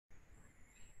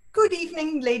Good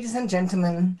evening, ladies and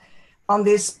gentlemen. On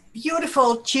this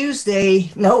beautiful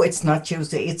Tuesday, no, it's not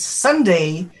Tuesday, it's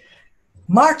Sunday,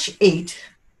 March 8th,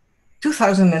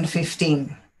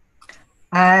 2015.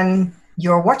 And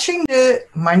you're watching the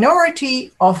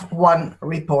Minority of One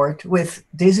report with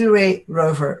Desiree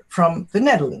Rover from the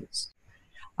Netherlands.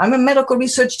 I'm a medical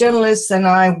research journalist and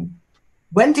I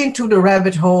went into the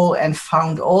rabbit hole and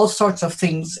found all sorts of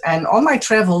things. And on my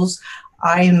travels,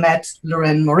 I met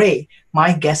Leuren Moret,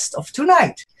 my guest of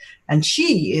tonight. And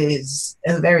she is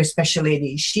a very special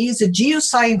lady. She is a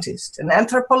geoscientist, an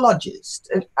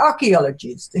anthropologist, an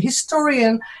archaeologist, a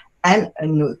historian, and a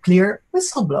nuclear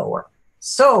whistleblower.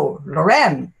 So,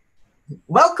 Leuren,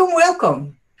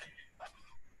 welcome.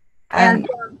 And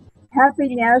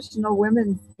happy International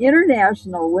Women's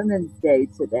Day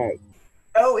today.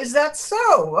 Oh, is that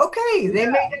so? Okay, they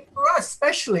made it for us,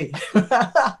 especially.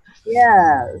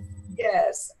 Yes.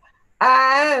 Yes.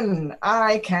 And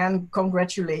I can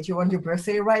congratulate you on your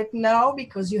birthday right now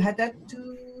because you had that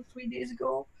 2-3 days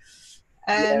ago.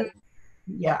 And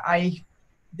yeah, I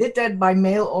did that by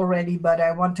mail already, but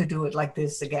I want to do it like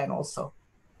this again also.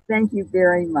 Thank you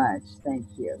very much. Thank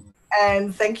you.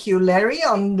 And thank you, Larry,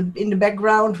 in the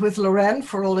background with Leuren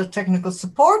for all the technical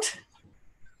support.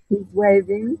 He's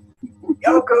waving.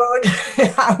 Oh, good.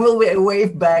 I will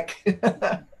wave back.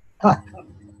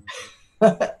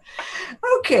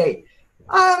 Okay.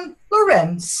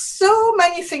 Leuren, so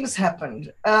many things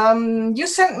happened. You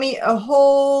sent me a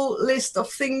whole list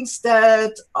of things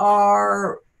that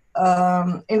are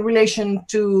in relation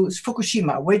to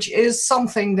Fukushima, which is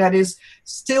something that is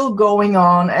still going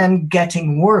on and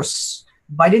getting worse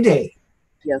by the day.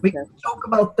 Yes, we can talk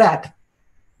about that.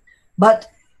 But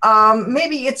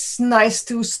maybe it's nice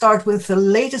to start with the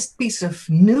latest piece of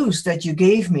news that you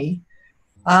gave me.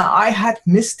 I had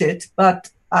missed it, but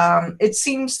it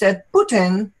seems that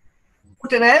Putin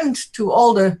put an end to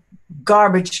all the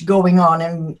garbage going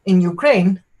on in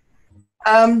Ukraine.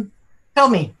 Tell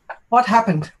me, what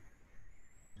happened?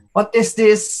 What does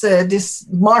this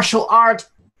martial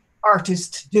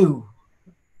artist do?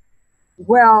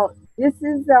 Well, this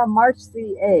is March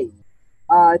the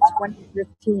 8th,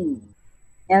 2015.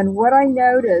 And what I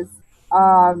noticed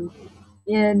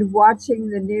in watching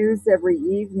the news every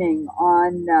evening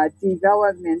on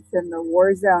developments in the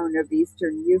war zone of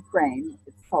eastern Ukraine,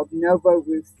 it's called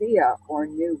Novorossiya or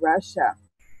New Russia.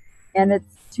 And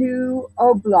it's two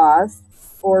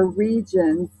oblasts or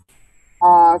regions,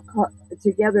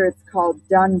 together it's called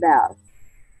Donbass.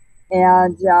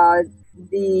 And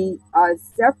the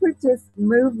separatist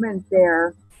movement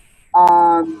there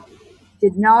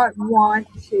did not want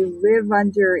to live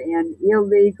under an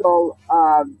illegal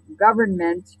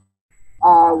government.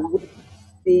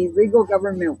 The legal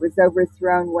government was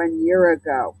overthrown 1 year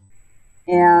ago.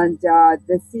 And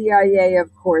the CIA,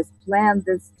 of course, planned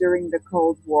this during the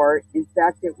Cold War. In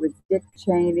fact, it was Dick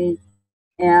Cheney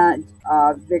and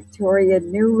Victoria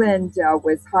Nuland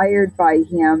was hired by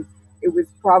him. It was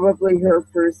probably her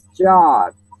first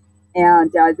job.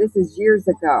 And this is years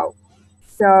ago.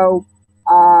 So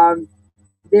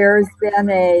there's been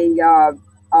a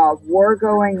war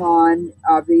going on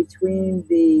between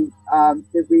the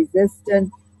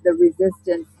resistance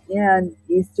in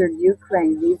eastern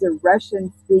Ukraine. These are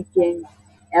Russian-speaking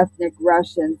ethnic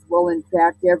Russians. Well, in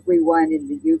fact, everyone in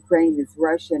the Ukraine is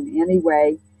Russian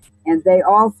anyway, and they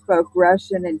all spoke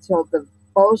Russian until the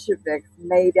Bolsheviks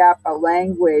made up a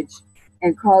language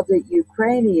and called it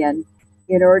Ukrainian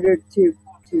in order to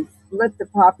split the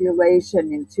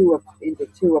population into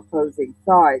two opposing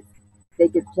sides. They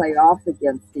could play off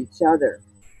against each other.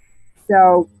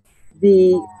 So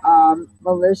the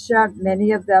militia,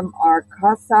 many of them are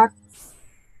Cossacks.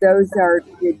 Those are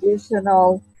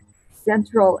traditional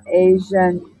Central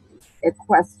Asian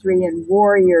equestrian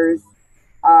warriors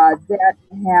that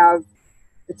have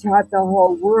taught the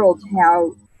whole world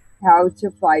how to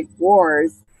fight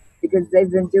wars, because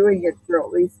they've been doing it for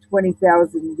at least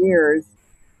 20,000 years.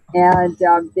 And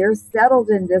they're settled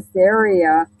in this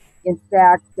area. In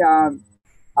fact,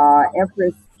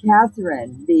 Empress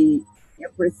Catherine, the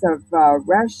Empress of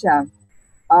Russia,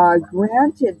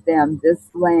 granted them this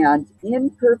land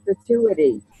in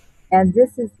perpetuity. And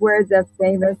this is where the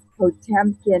famous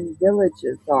Potemkin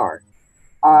villages are.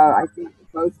 I think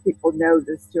most people know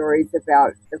the stories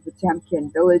about the Potemkin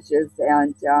villages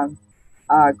and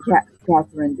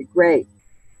Catherine the Great.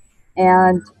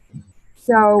 And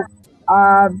so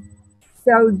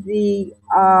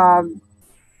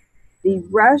the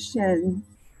Russian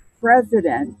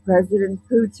President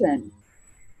Putin,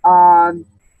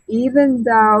 even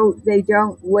though they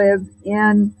don't live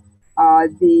in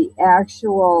the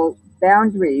actual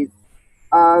boundaries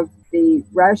of the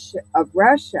Russia,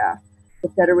 the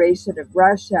Federation of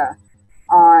Russia,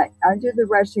 under the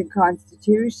Russian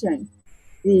Constitution,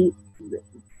 the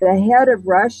the head of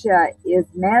Russia is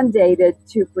mandated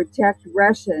to protect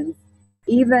Russians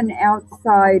even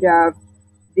outside of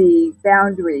the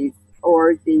boundaries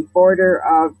or the border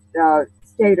of the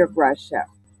state of Russia.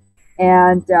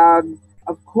 And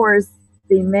of course,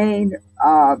 the main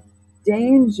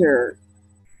danger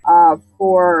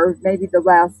for maybe the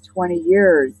last 20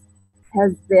 years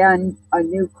has been a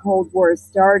new Cold War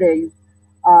starting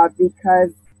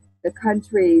because the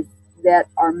countries that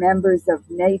are members of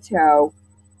NATO,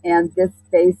 and this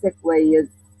basically is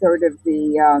sort of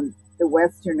the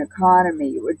Western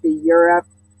economy, it would be Europe,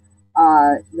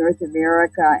 North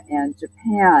America, and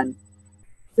Japan.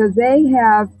 So they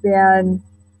have been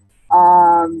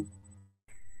um,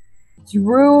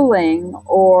 drooling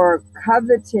or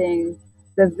coveting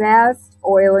the vast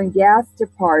oil and gas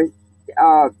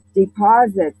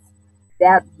deposits,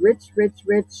 that rich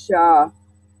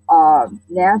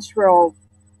natural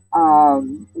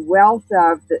wealth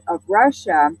of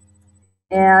Russia.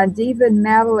 And even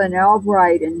Madeleine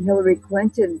Albright and Hillary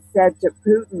Clinton said to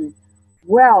Putin,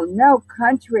 well, no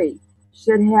country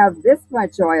should have this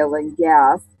much oil and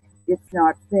gas. It's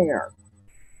not fair.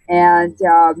 And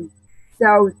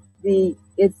so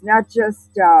it's not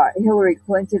just Hillary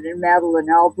Clinton and Madeleine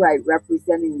Albright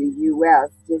representing the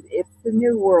U.S. It's the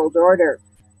New World Order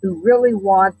who really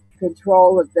want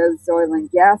control of those oil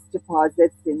and gas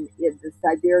deposits in the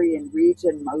Siberian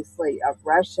region, mostly of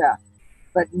Russia.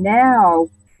 But now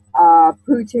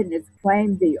Putin has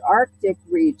claimed the Arctic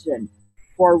region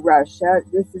for Russia.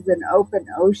 This is an open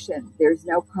ocean. There's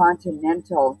no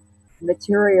continental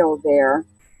material there,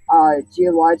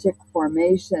 geologic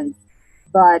formations.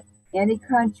 But any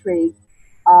country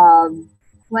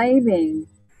claiming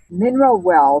mineral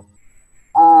wealth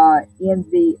in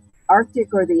the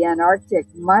Arctic or the Antarctic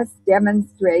must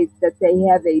demonstrate that they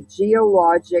have a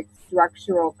geologic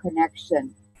structural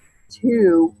connection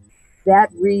to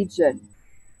that region.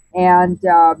 And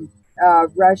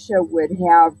Russia would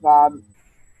have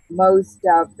most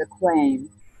of the claim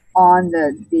on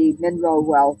the mineral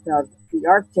wealth of the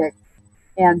Arctic.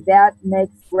 And that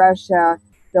makes Russia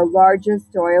the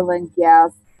largest oil and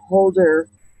gas holder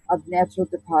of natural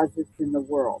deposits in the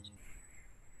world.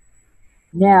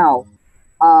 Now,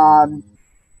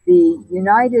 the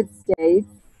United States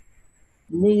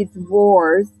needs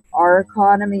wars. Our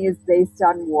economy is based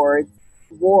on wars,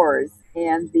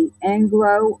 and the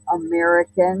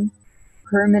Anglo-American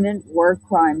Permanent War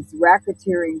Crimes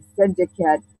Racketeering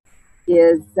Syndicate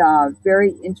is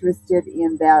very interested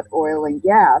in that oil and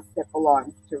gas that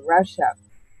belongs to Russia.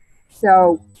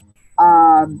 So,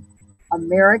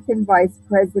 American Vice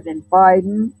President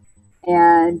Biden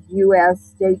and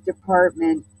U.S. State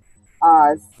Department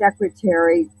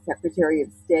Secretary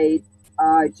of State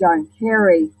John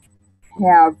Kerry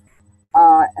have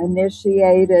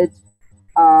initiated.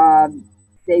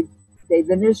 They've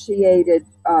initiated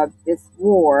this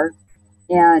war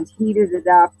and heated it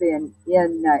up in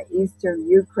eastern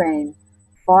Ukraine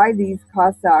by these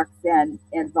Cossacks and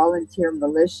volunteer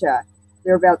militia.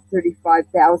 There are about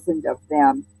 35,000 of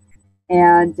them.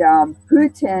 And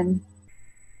Putin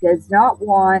does not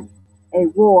want a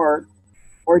war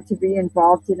or to be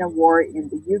involved in a war in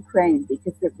the Ukraine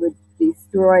because it would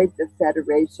destroy the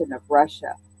Federation of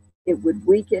Russia. It would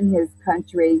weaken his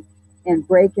country and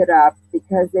break it up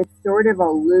because it's sort of a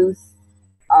loose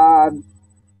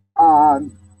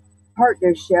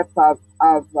partnership of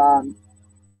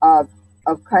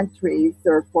countries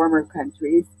or former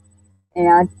countries,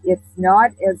 and it's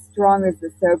not as strong as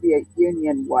the Soviet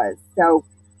Union was. So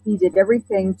he did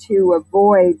everything to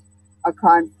avoid a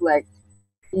conflict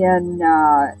in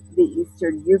the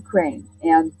eastern Ukraine.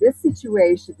 And this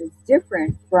situation is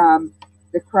different from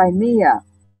the Crimea.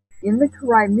 In the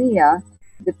Crimea,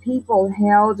 the people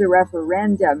held a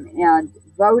referendum and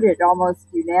voted almost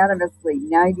unanimously,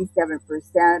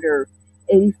 97% or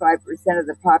 85% of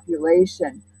the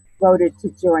population voted to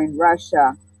join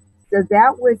Russia. So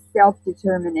that was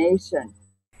self-determination.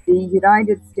 The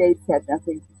United States had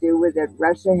nothing to do with it.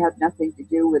 Russia had nothing to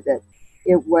do with it.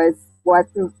 It was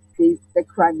what the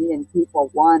Crimean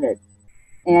people wanted.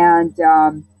 And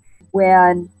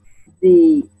when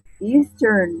the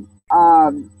eastern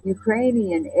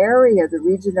Ukrainian area, the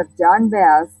region of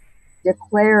Donbass,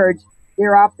 declared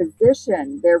their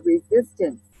opposition, their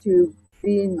resistance to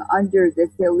being under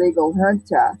this illegal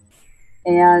junta,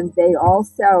 and they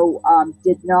also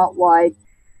did not like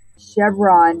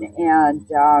Chevron and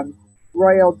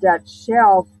Royal Dutch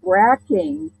Shell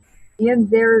fracking in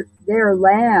their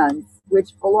lands,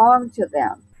 which belong to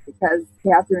them. because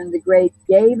Catherine the Great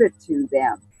gave it to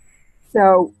them.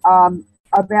 So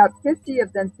about 50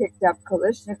 of them picked up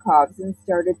Kalashnikovs and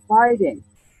started fighting.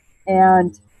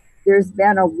 And there's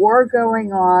been a war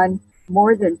going on.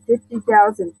 More than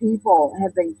 50,000 people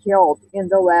have been killed in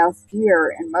the last year,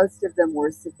 and most of them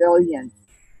were civilians.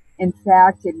 In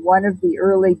fact, in one of the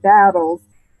early battles,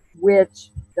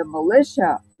 which the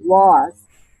militia lost,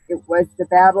 it was the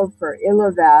battle for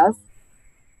Ilovas.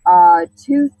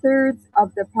 2/3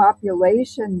 of the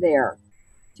population there,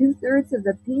 2/3 of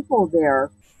the people there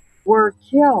were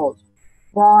killed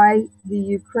by the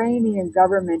Ukrainian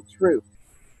government troops.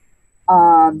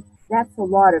 That's a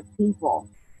lot of people.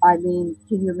 I mean,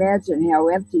 can you imagine how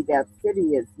empty that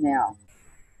city is now?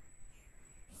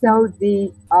 So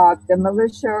the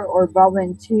militia or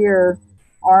volunteer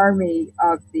army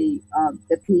of the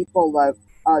people of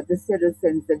the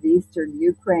citizens of eastern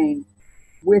Ukraine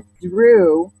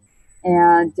withdrew,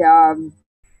 and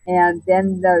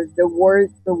then the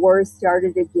war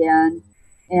started again,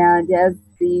 and as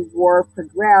the war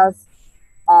progressed,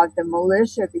 the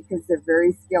militia, because they're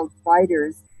very skilled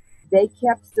fighters, they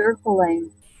kept circling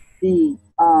the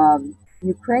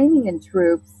Ukrainian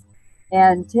troops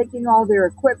and taking all their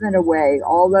equipment away,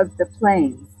 all of the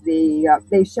planes.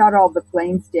 They shot all the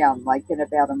planes down like in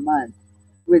about a month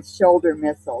with shoulder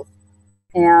missiles,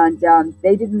 and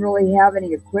they didn't really have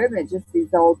any equipment, just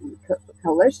these old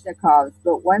Kalashnikovs.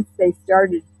 But once they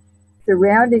started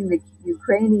surrounding the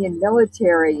Ukrainian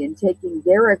military and taking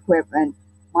their equipment,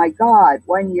 my God,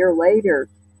 1 year later,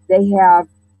 they have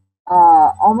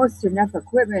almost enough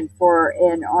equipment for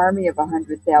an army of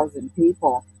 100,000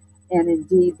 people. And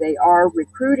indeed, they are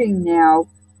recruiting now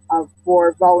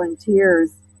for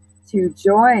volunteers to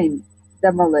join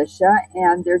the militia,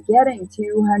 and they're getting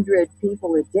 200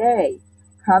 people a day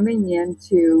coming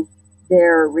into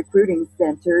their recruiting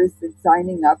centers and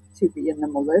signing up to be in the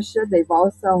militia. They've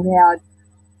also had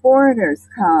foreigners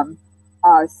come,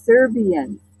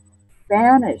 Serbians,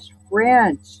 Spanish,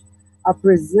 French,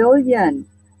 Brazilian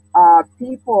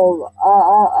people,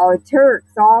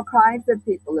 Turks, all kinds of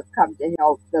people have come to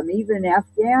help them, even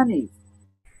Afghanis.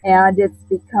 And it's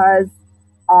because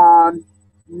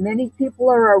many people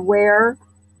are aware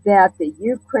that the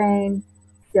Ukraine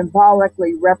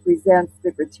symbolically represents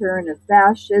the return of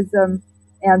fascism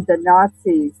and the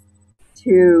Nazis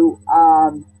to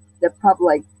the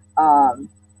public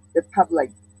the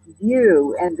public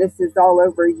view, and this is all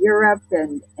over Europe,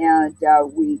 and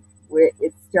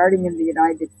it's starting in the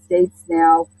United States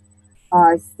now.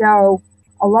 So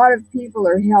a lot of people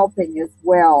are helping as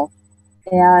well,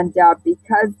 and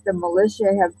because the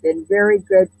militia have been very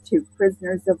good to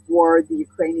prisoners of war, the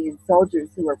Ukrainian soldiers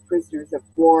who are prisoners of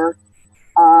war,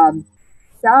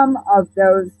 some of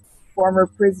those former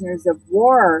prisoners of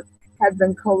war have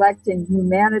been collecting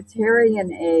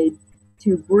humanitarian aid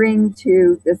to bring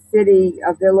to the city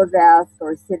of Ilovas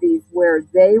or cities where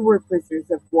they were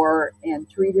prisoners of war and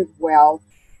treated well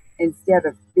instead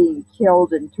of being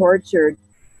killed and tortured.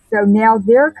 So now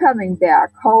they're coming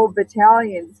back, whole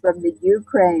battalions from the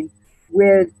Ukraine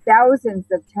with thousands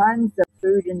of tons of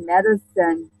food and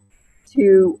medicine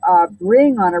to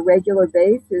bring on a regular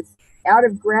basis out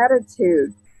of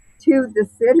gratitude to the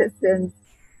citizens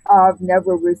of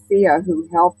Novorossiya who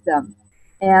helped them.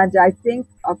 And I think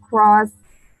across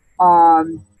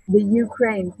the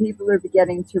Ukraine, people are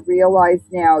beginning to realize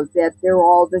now that they're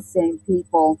all the same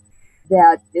people,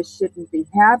 that this shouldn't be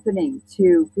happening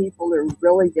to people who are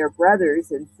really their brothers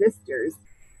and sisters.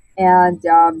 And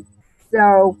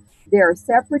so there are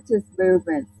separatist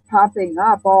movements popping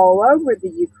up all over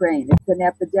the Ukraine. It's an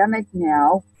epidemic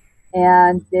now.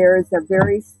 And there's a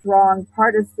very strong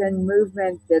partisan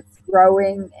movement that's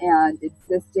growing and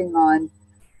insisting on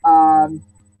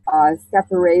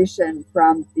separation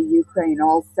from the Ukraine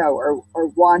also, or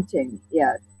wanting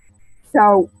it.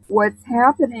 So what's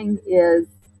happening is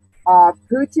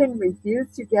Putin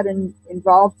refused to get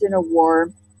involved in a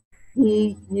war.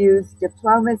 He used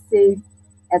diplomacy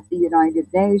at the United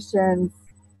Nations,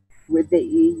 with the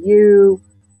EU,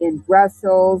 in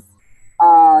Brussels,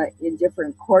 in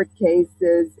different court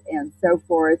cases, and so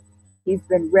forth. He's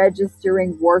been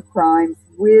registering war crimes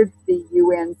with the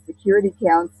UN Security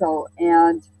Council,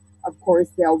 and of course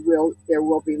there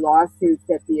will be lawsuits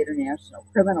at the International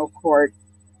Criminal Court.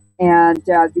 And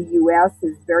the U.S.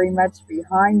 is very much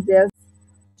behind this.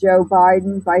 Joe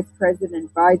Biden, Vice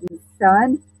President Biden's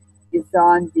son, is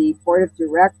on the board of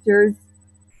directors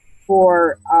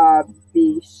for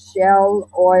the Shell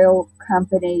Oil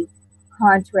Company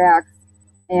contracts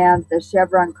and the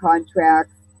Chevron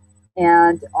contracts.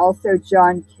 And also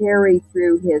John Kerry,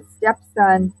 through his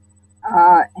stepson,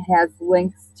 has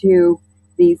links to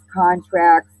these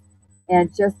contracts. And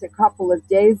just a couple of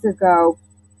days ago,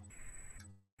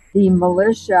 the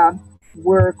militia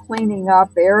were cleaning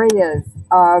up areas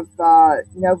of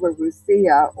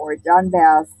Novorossiya or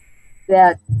Donbass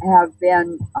that have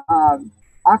been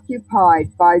occupied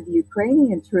by the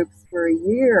Ukrainian troops for a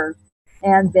year,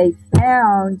 and they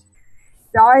found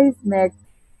seismic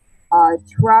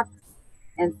trucks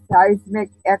and seismic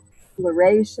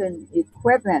exploration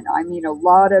equipment. I mean, a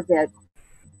lot of it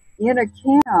in a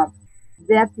camp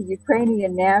that the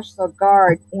Ukrainian National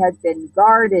Guard had been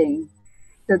guarding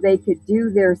so they could do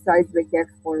their seismic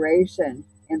exploration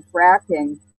and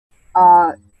fracking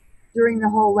during the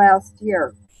whole last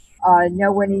year. No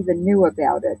one even knew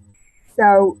about it.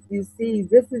 So you see,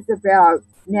 this is about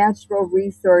natural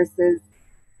resources.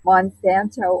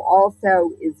 Monsanto also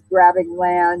is grabbing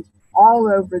land all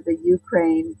over the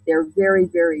Ukraine. They're very,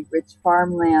 very rich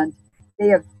farmland. They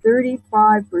have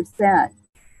 35%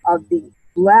 of the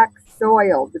black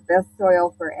soil, the best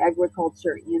soil for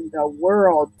agriculture in the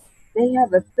world. They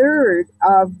have a third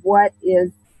of what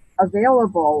is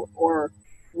available or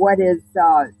what is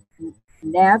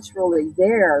naturally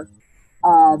there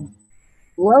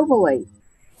globally.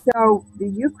 So the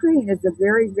Ukraine is a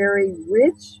very, very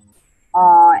rich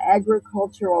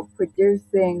agricultural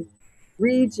producing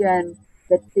region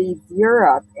that feeds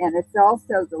Europe, and it's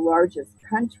also the largest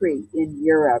country in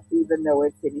Europe, even though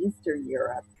it's in Eastern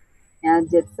Europe.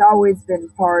 And it's always been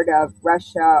part of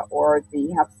Russia or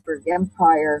the Habsburg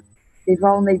Empire. They've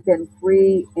only been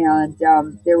free and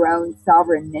their own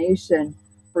sovereign nation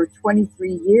for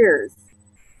 23 years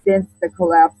since the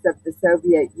collapse of the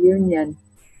Soviet Union.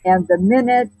 And the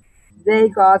minute they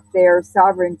got their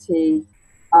sovereignty,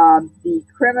 the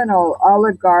criminal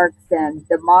oligarchs and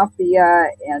the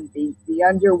mafia and the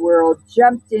underworld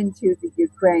jumped into the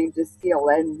Ukraine to steal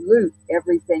and loot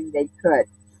everything they could.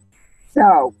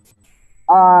 So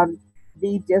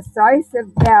the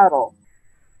decisive battle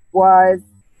was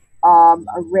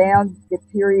around the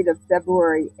period of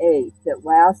February 8th. It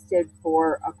lasted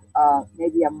for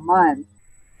maybe a month.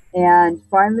 And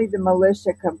finally, the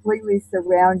militia completely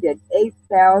surrounded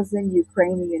 8,000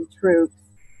 Ukrainian troops,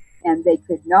 and they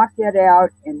could not get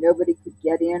out, and nobody could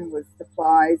get in with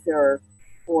supplies or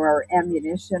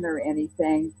ammunition or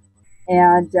anything.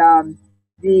 And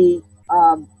the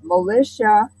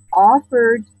militia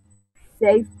offered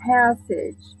safe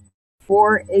passage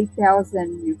for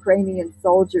 8,000 Ukrainian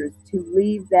soldiers to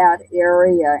leave that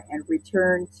area and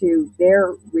return to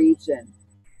their region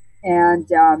and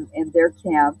their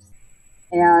camps.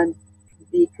 And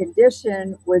the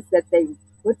condition was that they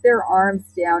put their arms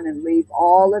down and leave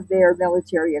all of their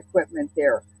military equipment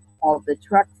there, all the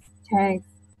trucks, tanks,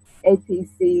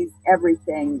 APCs,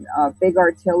 everything, big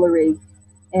artillery.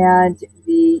 And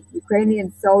the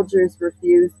Ukrainian soldiers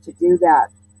refused to do that.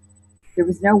 There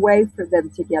was no way for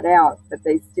them to get out, but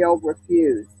they still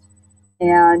refused.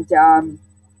 And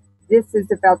this is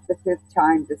about the fifth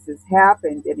time this has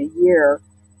happened in a year.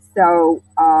 So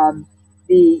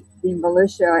the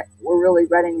militia were really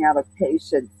running out of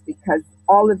patience because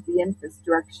all of the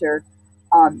infrastructure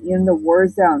in the war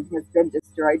zone has been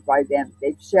destroyed by them.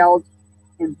 They've shelled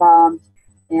and bombed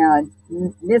and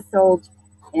missiled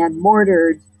and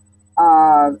mortared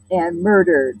and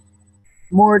murdered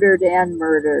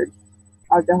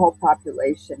the whole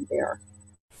population there.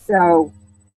 So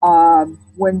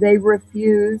when they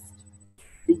refused,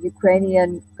 the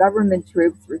Ukrainian government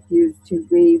troops refused to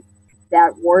leave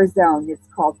that war zone. It's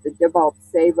called the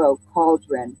Debaltsevo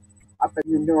Cauldron up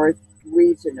in the north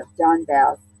region of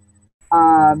Donbass.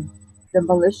 The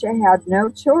militia had no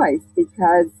choice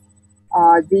because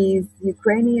these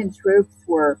Ukrainian troops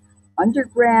were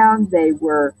underground. They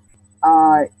were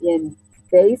in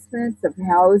basements of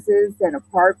houses and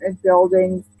apartment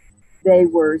buildings. They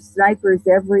were snipers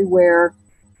everywhere,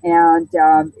 and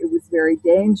it was very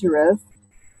dangerous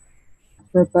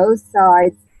for both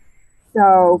sides.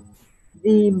 So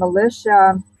the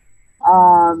militia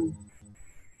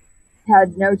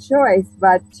had no choice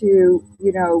but to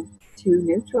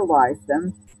neutralize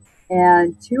them.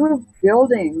 And two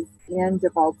buildings in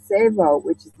Debaltsevo,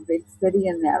 which is a big city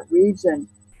in that region,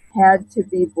 had to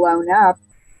be blown up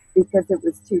because it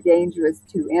was too dangerous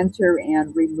to enter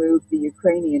and remove the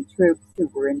Ukrainian troops who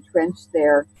were entrenched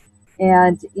there.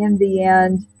 And in the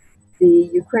end, the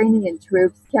Ukrainian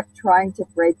troops kept trying to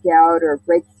break out or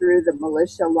break through the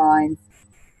militia lines.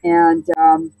 And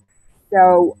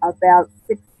so about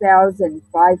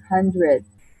 6,500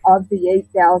 of the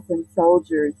 8,000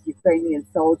 soldiers, Ukrainian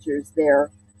soldiers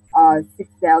there,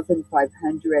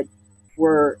 6,500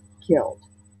 were killed.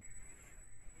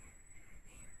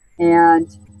 And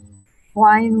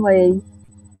finally,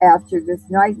 after this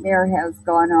nightmare has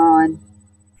gone on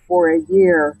for a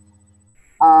year,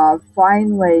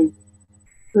 finally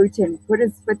Putin put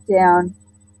his foot down,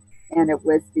 and it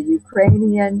was the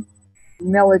Ukrainian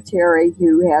military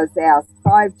who has asked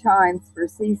 5 times for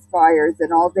ceasefires,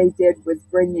 and all they did was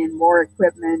bring in more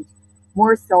equipment,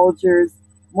 more soldiers,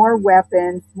 more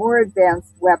weapons, more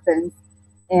advanced weapons,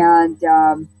 and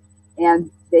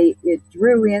it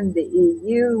drew in the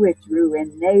EU, it drew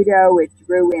in NATO, it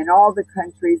drew in all the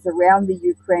countries around the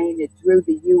Ukraine, it drew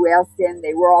the US in.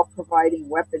 They were all providing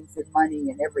weapons and money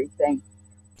and everything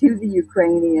to the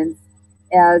Ukrainians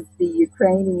as the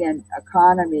Ukrainian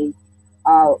economy,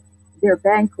 uh, they're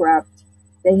bankrupt.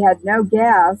 They had no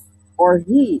gas or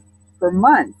heat for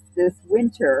months this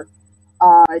winter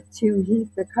to heat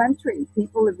the country.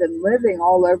 People have been living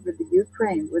all over the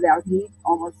Ukraine without heat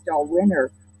almost all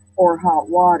winter or hot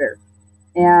water.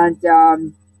 And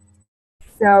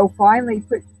so finally,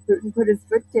 Putin put his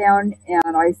foot down,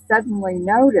 and I suddenly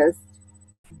noticed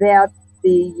that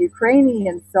the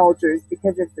Ukrainian soldiers,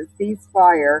 because it's a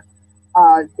ceasefire,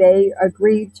 they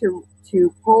agreed to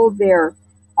pull their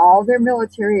all their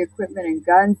military equipment and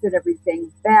guns and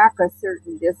everything back a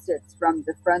certain distance from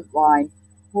the front line.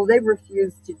 Well, they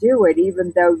refused to do it,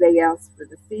 even though they asked for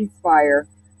the ceasefire.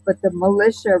 But the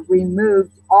militia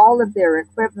removed all of their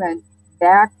equipment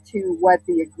back to what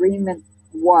the agreement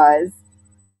was,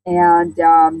 and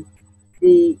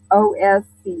the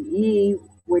OSCE,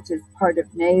 which is part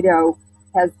of NATO,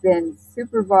 has been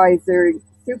supervising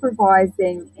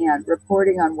and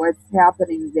reporting on what's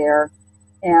happening there,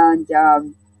 and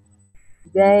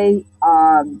they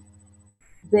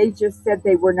they just said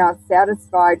they were not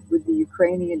satisfied with the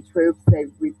Ukrainian troops. They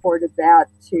reported that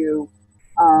to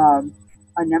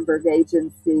a number of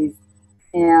agencies,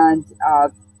 and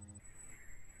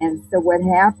so what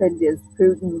happened is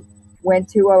Putin went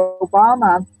to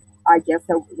Obama, I guess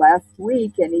last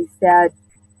week, and he said,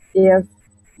 if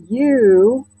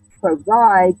you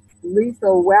provide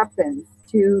lethal weapons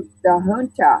to the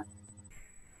junta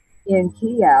in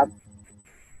Kiev,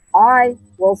 I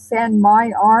will send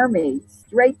my army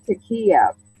straight to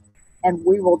Kiev and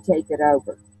we will take it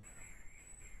over.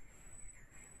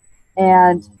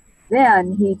 And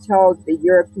then he told the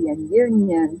European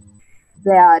Union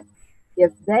that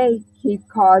if they keep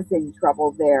causing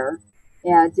trouble there,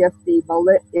 and if the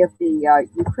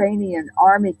Ukrainian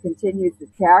army continues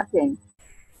attacking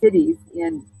cities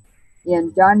in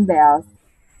Donbass,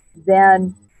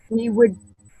 then he would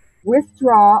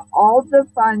withdraw all the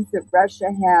funds that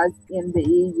Russia has in the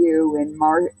EU in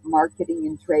marketing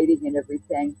and trading and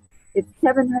everything. It's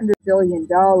 $700 billion,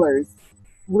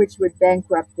 which would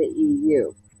bankrupt the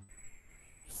EU.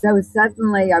 So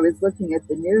suddenly I was looking at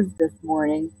the news this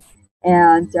morning,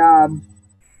 and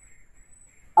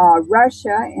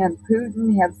Russia and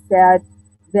Putin have said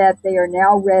that they are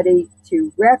now ready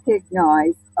to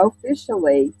recognize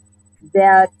officially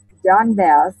that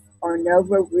Donbass or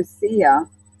Novorossiya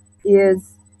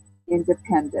is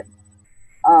independent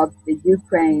of the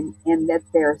Ukraine and that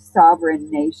they're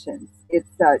sovereign nations. It's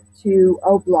 2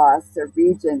 oblasts or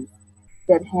regions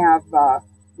that have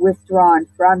withdrawn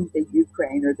from the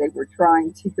Ukraine, or they were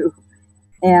trying to,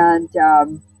 and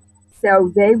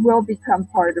so they will become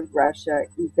part of Russia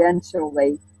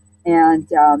eventually. And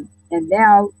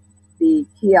now the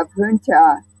Kiev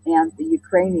junta and the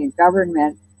Ukrainian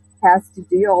government has to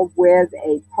deal with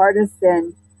a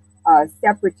partisan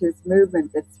separatist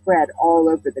movement that's spread all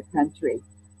over the country.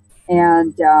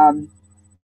 And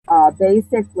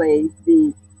basically,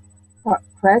 the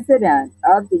president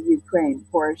of the Ukraine,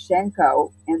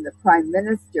 Poroshenko, and the prime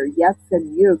minister,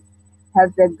 Yatsenyuk,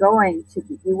 have been going to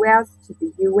the US, to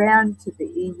the UN, to the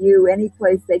EU, any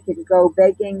place they can go,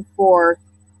 begging for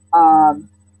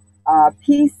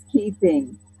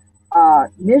peacekeeping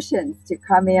missions to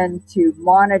come in to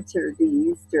monitor the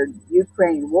eastern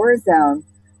Ukraine war zone.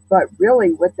 But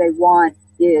really, what they want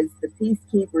is the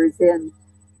peacekeepers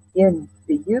in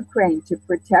the Ukraine to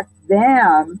protect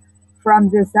them from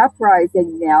this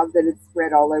uprising now that it's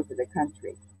spread all over the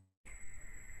country.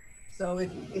 So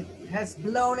it has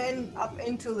blown up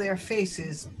into their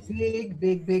faces,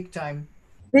 big time.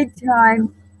 Big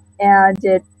time, and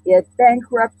it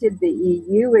bankrupted the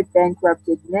EU, it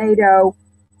bankrupted NATO,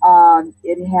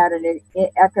 it had an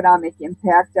economic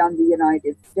impact on the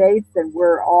United States, and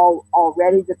we're all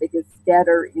already the biggest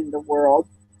debtor in the world.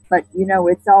 But you know,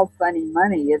 it's all funny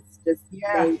money. It's just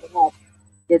made up.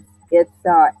 It's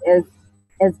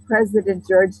as President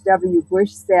George W.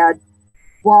 Bush said,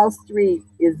 Wall Street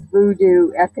is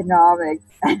voodoo economics.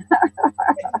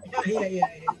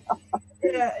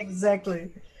 Yeah, exactly.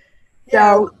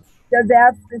 So So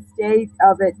that's the state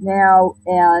of it now.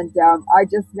 And I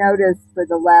just noticed for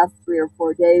the last 3 or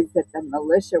 4 days that the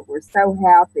militia were so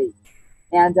happy.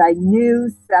 And I knew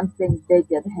something big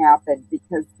had happened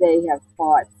because they have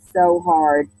fought so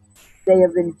hard. They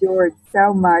have endured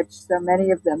so much. So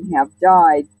many of them have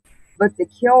died. But the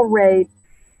kill rate,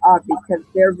 because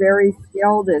they're very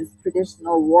skilled as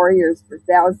traditional warriors for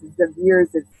thousands of years,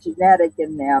 it's genetic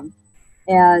in them.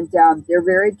 And they're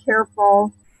very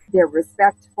careful, they're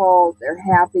respectful, they're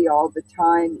happy all the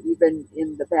time, even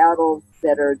in the battles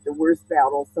that are the worst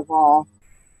battles of all.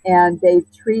 And they've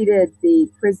treated the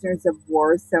prisoners of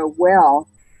war so well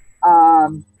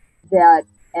that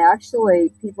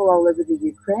actually people all over the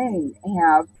Ukraine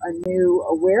have a new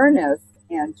awareness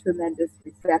and tremendous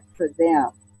respect for them.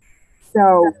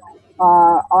 So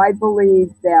I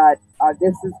believe that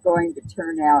this is going to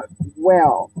turn out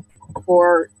well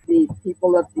for the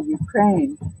people of the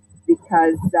Ukraine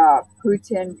because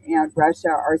Putin and Russia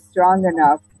are strong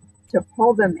enough to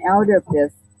pull them out of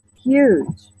this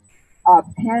huge,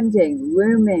 pending,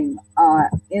 looming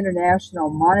International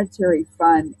Monetary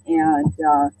Fund and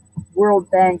World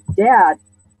Bank debt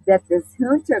that this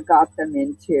junta got them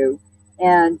into.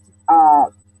 And uh,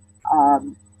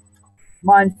 um,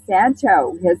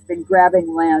 Monsanto has been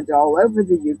grabbing land all over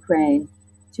the Ukraine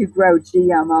to grow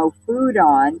GMO food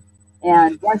on,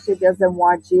 and Russia doesn't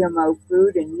want GMO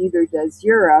food, and neither does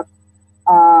Europe.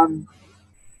 Um,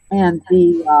 and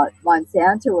the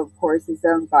Monsanto, of course, is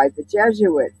owned by the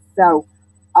Jesuits. So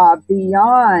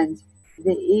beyond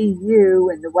the EU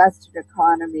and the Western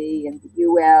economy and the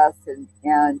U.S.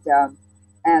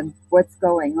 and what's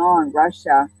going on,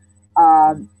 Russia,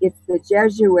 it's the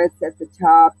Jesuits at the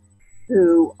top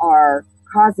who are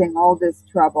causing all this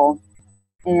trouble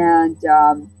and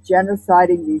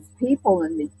genociding these people.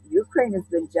 And the Ukraine has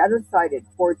been genocided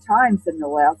 4 times in the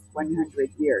last 100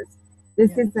 years.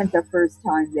 This isn't the first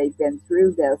time they've been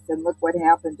through this. And look what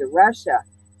happened to Russia.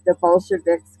 The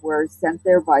Bolsheviks were sent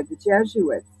there by the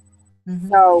Jesuits. Mm-hmm.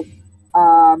 So,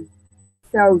 um,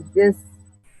 so this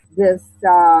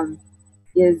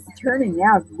is turning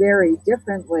out very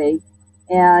differently,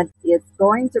 and it's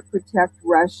going to protect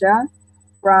Russia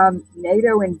from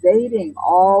NATO invading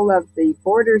all of the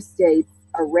border states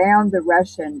around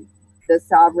the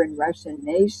sovereign Russian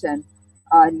nation.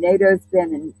 NATO's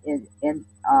been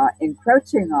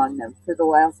encroaching on them for the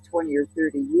last 20 or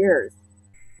 30 years,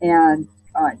 and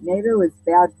NATO is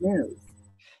bad news.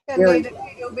 And Very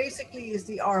NATO basically is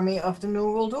the army of the New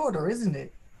World Order, isn't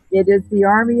it? It is the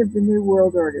army of the New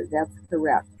World Order. That's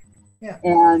correct. Yeah.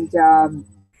 And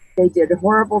they did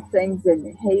horrible things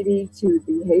in Haiti to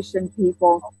the Haitian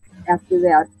people after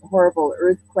that horrible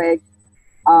earthquake.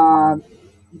 Um,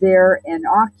 they're an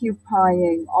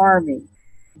occupying army.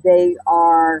 They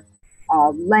are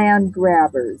land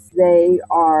grabbers. They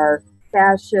are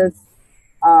fascists.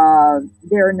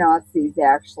 They're Nazis,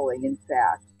 actually, in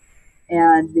fact.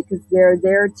 And because they're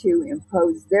there to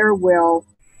impose their will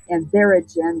and their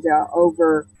agenda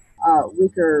over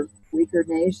weaker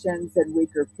nations and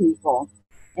weaker people.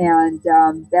 And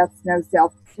that's no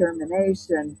self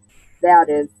determination. That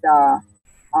is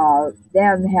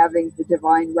them having the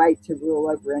divine right to rule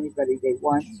over anybody they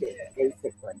want to,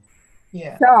 basically.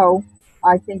 Yeah. So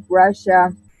I think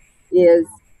Russia is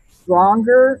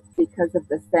stronger because of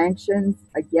the sanctions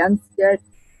against it,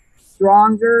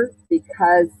 stronger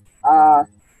because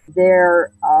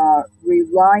their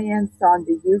reliance on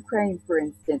the Ukraine, for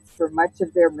instance, for much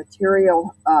of their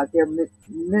material, their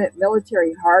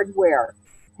military hardware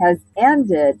has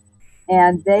ended,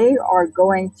 and they are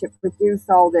going to produce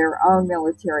all their own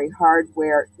military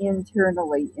hardware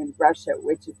internally in Russia,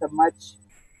 which is a much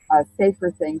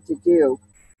safer thing to do.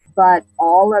 But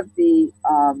all of the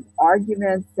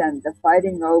arguments and the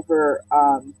fighting over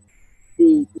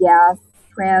the gas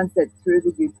transit through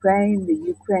the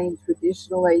Ukraine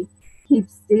traditionally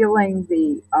keeps stealing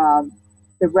the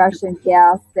Russian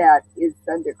gas that is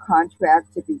under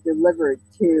contract to be delivered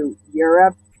to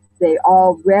Europe. They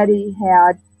already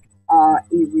had a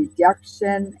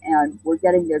reduction and were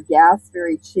getting their gas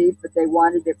very cheap, but they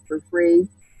wanted it for free.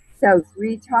 So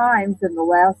 3 times in the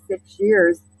last 6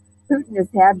 years, Putin has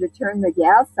had to turn the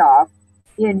gas off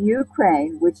in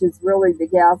Ukraine, which is really the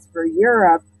gas for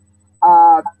Europe,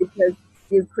 because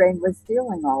Ukraine was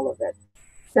stealing all of it.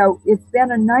 So it's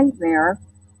been a nightmare,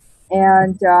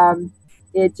 and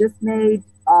it just made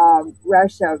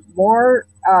Russia more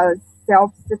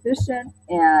self-sufficient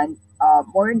and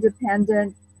more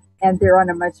independent, and they're on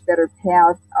a much better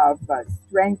path of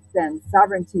strength and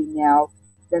sovereignty now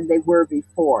than they were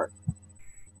before.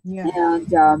 Yeah.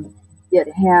 And it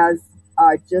has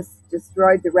just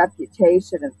destroyed the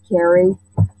reputation of Kerry.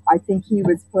 I think he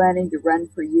was planning to run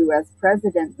for U.S.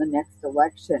 president in the next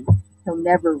election. He'll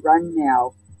never run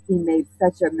now. He made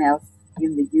such a mess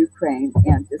in the Ukraine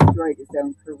and destroyed his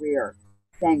own career.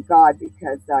 Thank God,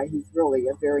 because he's really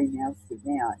a very nasty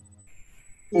man.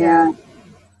 Yeah.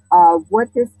 And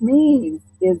what this means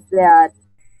is that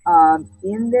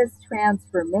in this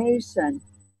transformation,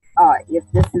 if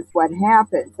this is what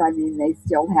happens, I mean, they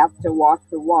still have to walk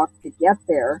the walk to get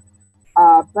there.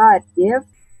 But if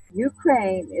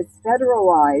Ukraine is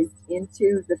federalized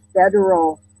into the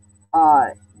federal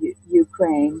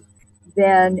Ukraine,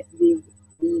 then the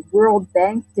World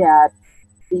Bank debt,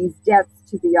 these debts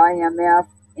to the IMF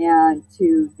and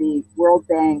to the World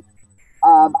Bank,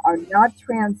 are not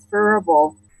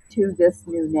transferable to this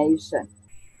new nation.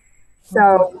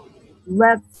 So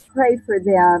let's pray for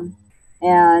them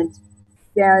and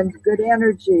send good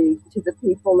energy to the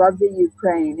people of the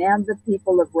Ukraine and the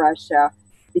people of Russia,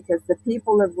 because the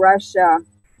people of Russia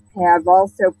have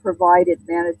also provided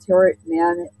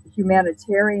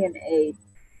humanitarian aid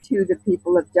to the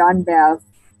people of Donbass.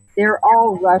 They're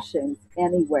all Russians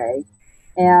anyway,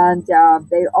 and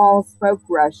they all spoke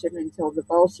Russian until the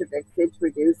Bolsheviks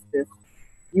introduced this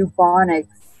bubonics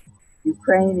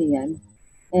Ukrainian.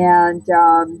 And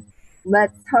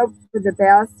let's hope for the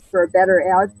best, for a better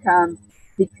outcome,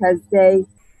 because they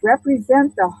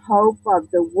represent the hope of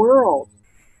the world.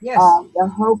 Yes. The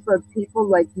hope of people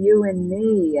like you and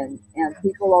me and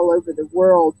people all over the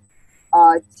world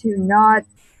to not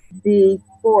be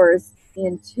forced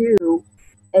into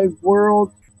a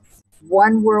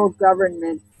one world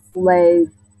government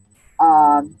slave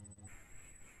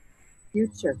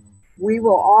future. We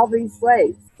will all be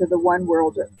slaves to the one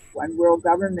world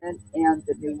government and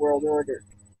the new world order.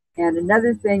 And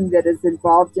another thing that is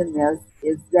involved in this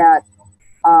is that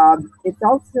it's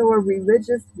also a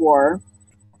religious war,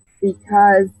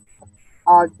 because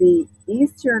the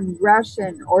Eastern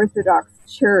Russian Orthodox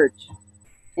Church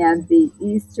and the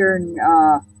Eastern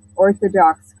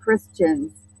Orthodox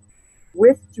Christians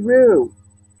withdrew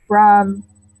from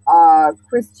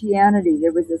Christianity.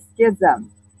 There was a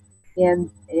schism in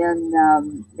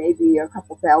maybe a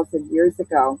couple thousand years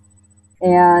ago,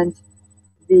 and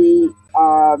the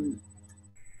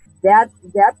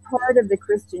that part of the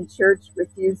Christian Church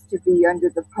refused to be under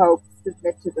the Pope,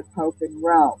 submit to the Pope in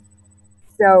Rome.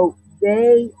 So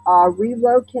they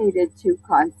relocated to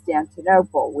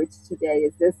Constantinople, which today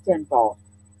is Istanbul,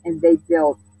 and they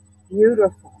built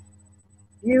beautiful,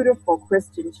 beautiful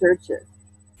Christian churches.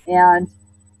 And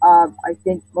I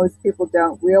think most people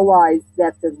don't realize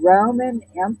that the Roman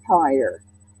Empire,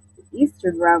 the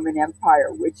Eastern Roman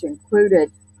Empire, which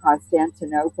included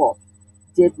Constantinople,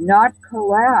 did not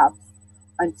collapse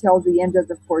until the end of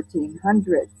the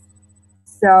 1400s.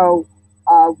 So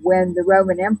when the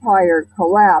Roman Empire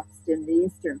collapsed in the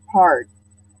eastern part,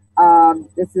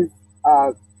 this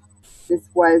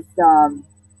was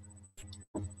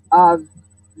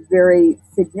very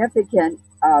significant.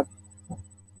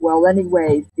 Well,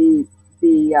 anyway, the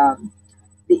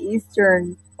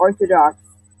Eastern Orthodox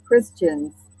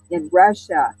Christians in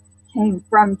Russia came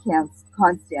from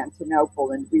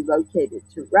Constantinople and relocated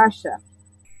to Russia.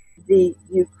 The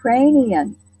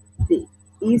Ukrainian, the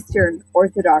Eastern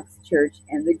Orthodox Church,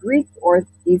 and the Greek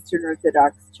Eastern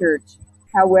Orthodox Church,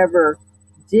 however,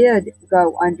 did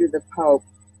go under the Pope.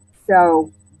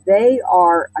 So they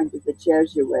are under the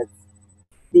Jesuits.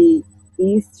 The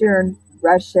Eastern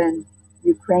Russian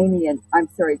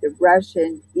the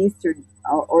Russian Eastern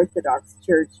Orthodox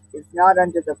Church is not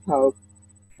under the Pope.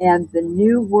 And the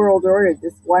New World Order,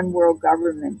 this one world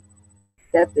government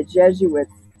that the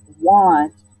Jesuits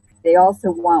want, they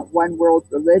also want one world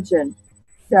religion.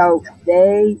 So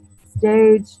they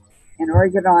staged and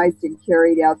organized and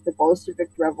carried out the Bolshevik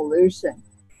Revolution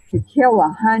to kill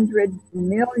 100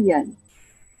 million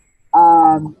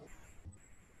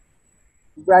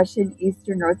Russian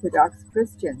Eastern Orthodox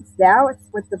Christians. That's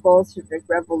what the Bolshevik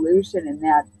Revolution and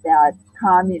that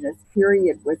communist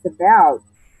period was about.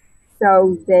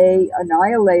 So they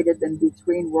annihilated them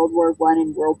between World War I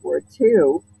and World War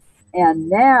II. And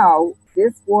now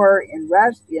this war in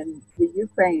the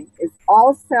Ukraine is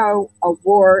also a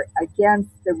war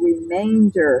against the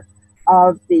remainder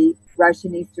of the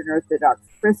Russian Eastern Orthodox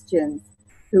Christians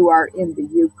who are in the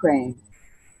Ukraine.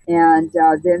 And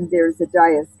then there's a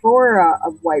diaspora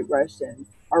of white Russians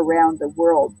around the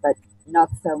world, but not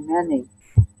so many.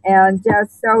 And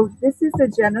so this is a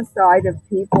genocide of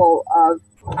people of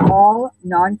all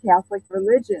non-Catholic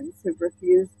religions who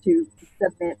refuse to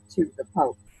submit to the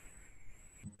Pope.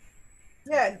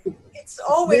 Yeah, it's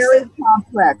always very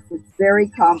complex. It's very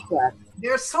complex.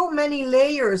 There are so many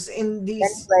layers in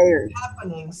these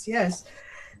happenings. Yes.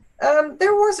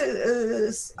 There was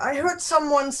I heard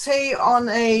someone say on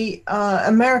a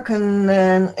American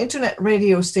internet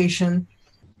radio station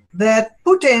that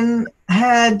Putin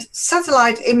had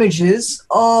satellite images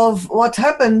of what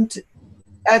happened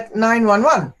at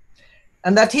 911,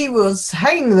 and that he was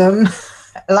hanging them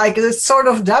like a sort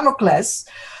of Damocles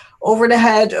over the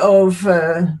head of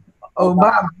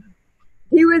Obama.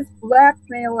 He was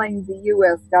blackmailing the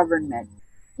U.S. government.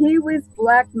 He was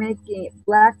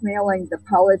blackmailing the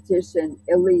politician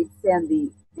elites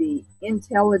and the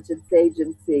intelligence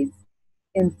agencies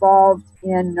involved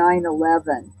in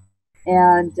 9/11.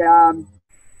 And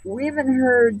we haven't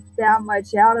heard that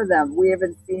much out of them. We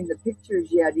haven't seen the pictures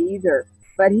yet either.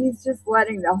 But he's just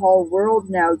letting the whole world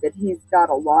know that he's got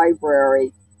a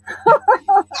library.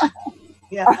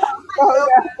 Yeah.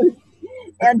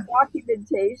 And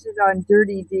documentation on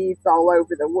dirty deeds all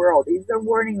over the world. He's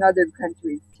warning other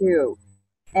countries too.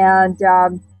 And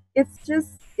it's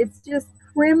just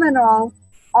criminal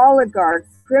oligarchs,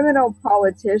 criminal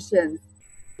politicians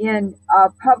in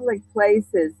public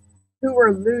places who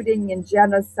are looting and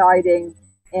genociding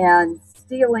and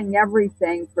stealing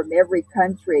everything from every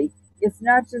country. It's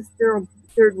not just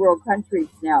third world countries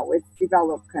now, it's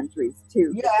developed countries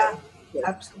too. Yeah,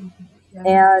 absolutely.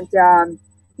 Yeah. And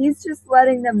he's just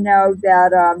letting them know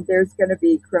that there's going to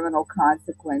be criminal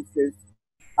consequences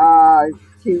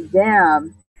to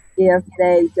them if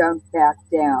they don't back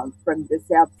down from this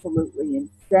absolutely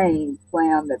insane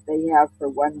plan that they have for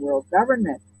one world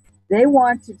government. They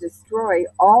want to destroy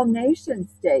all nation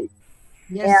states.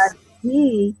 Yes. And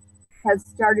he has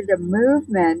started a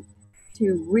movement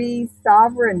to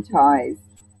re-sovereigntize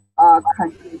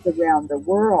countries around the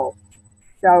world.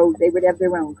 So they would have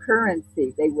their own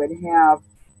currency. They would have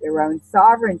their own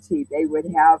sovereignty. They would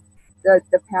have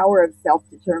the power of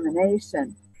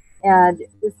self-determination. And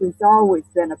this has always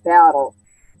been a battle,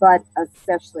 but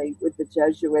especially with the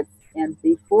Jesuits. And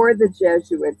before the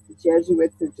Jesuits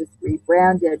have just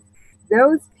rebranded.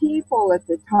 Those people at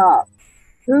the top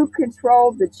who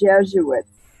controlled the Jesuits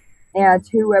and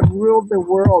who have ruled the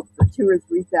world for 2,000 or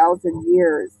 3,000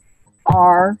 years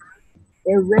are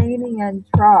Iranian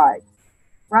tribes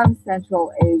from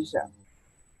Central Asia.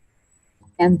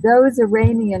 And those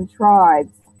Iranian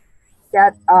tribes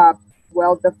set up,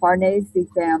 well, the Farnese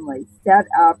family set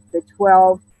up the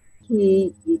 12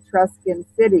 key Etruscan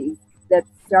cities that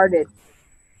started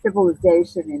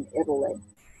civilization in Italy.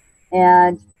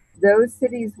 And those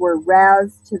cities were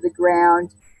razed to the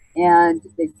ground and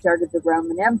they started the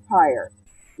Roman Empire.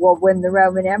 Well, when the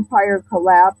Roman Empire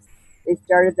collapsed, they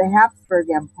started the Habsburg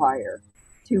Empire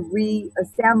to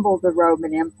reassemble the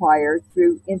Roman Empire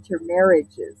through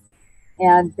intermarriages.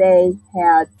 And they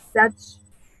had such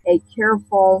a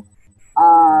careful,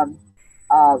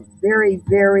 very,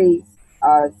 very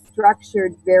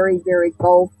structured, very, very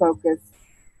goal-focused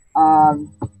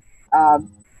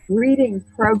breeding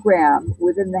program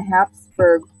within the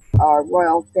Habsburg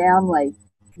royal family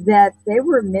that they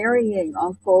were marrying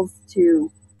uncles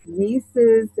to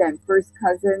nieces and first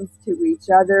cousins to each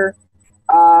other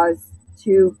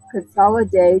to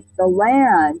consolidate the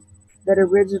land that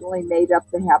originally made up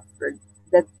the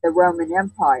Roman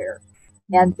Empire.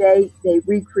 And they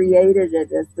recreated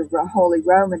it as the Holy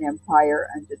Roman Empire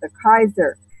under the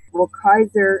Kaiser. Well,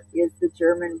 Kaiser is the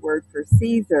German word for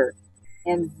Caesar.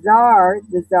 And Tsar,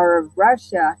 the Tsar of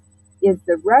Russia, is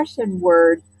the Russian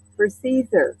word for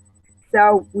Caesar.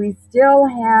 So we still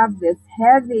have this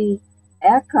heavy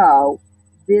echo,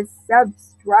 this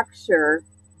substructure,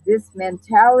 this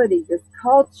mentality, this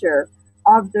culture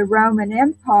of the Roman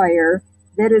Empire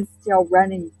that is still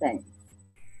running things.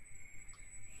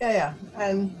 Yeah,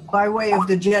 and by way of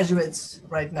the Jesuits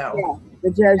right now. Yeah, the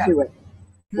Jesuits,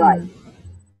 right.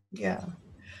 Yeah.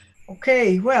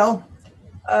 Okay, well,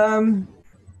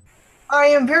 I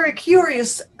am very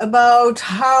curious about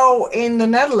how in the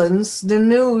Netherlands the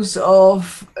news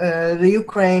of the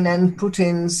Ukraine and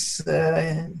Putin's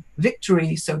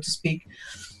victory, so to speak,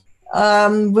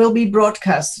 will be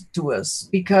broadcasted to us,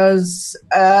 because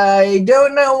I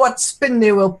don't know what spin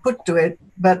they will put to it,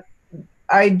 but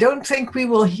I don't think we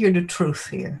will hear the truth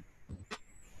here.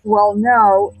 Well,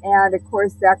 no, and of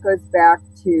course that goes back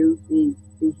to the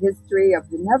history of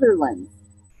the Netherlands.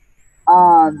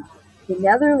 The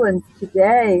Netherlands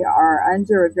today are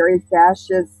under a very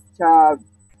fascist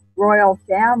royal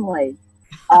family.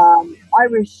 I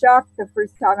was shocked the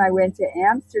first time I went to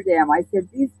Amsterdam. I said,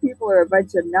 these people are a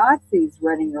bunch of Nazis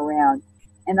running around.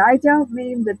 And I don't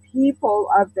mean the people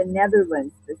of the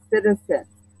Netherlands, the citizens.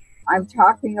 I'm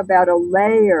talking about a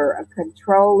layer, a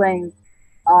controlling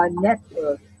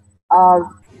network of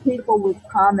people with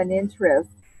common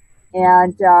interests.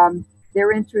 And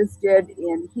They're interested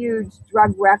in huge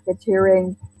drug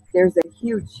racketeering. There's a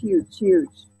huge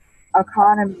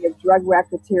economy of drug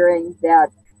racketeering that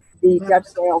the Dutch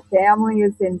Absolutely. royal family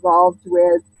is involved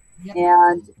with, Yep.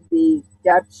 and the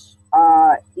Dutch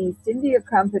East India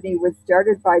Company was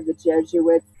started by the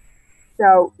Jesuits.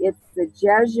 So it's the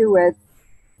Jesuits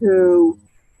who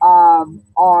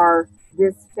are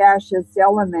this fascist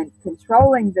element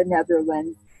controlling the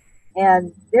Netherlands,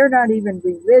 and they're not even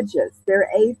religious. They're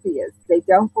atheists. They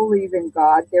don't believe in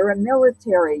God. They're a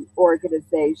military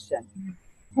organization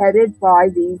headed by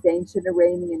these ancient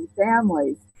Iranian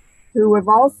families who have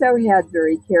also had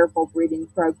very careful breeding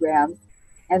programs,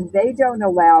 and they don't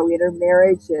allow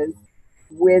intermarriages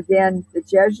within the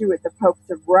Jesuit, the popes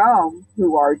of Rome,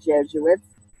 who are Jesuits,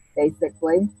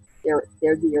 basically. They're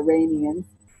the Iranians.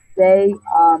 They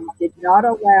did not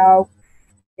allow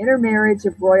intermarriage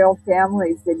of royal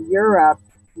families in Europe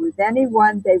with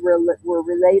anyone they were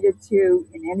related to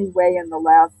in any way in the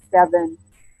last seven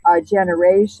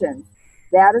generations.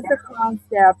 That is a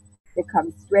concept that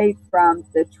comes straight from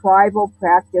the tribal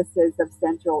practices of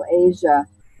Central Asia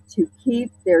to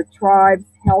keep their tribes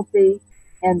healthy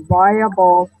and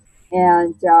viable,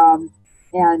 and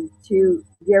to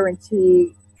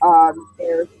guarantee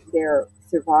their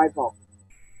survival.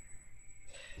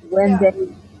 when Yeah. they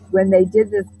when they did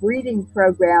this breeding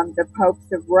program, the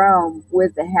popes of Rome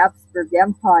with the Habsburg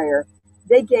Empire,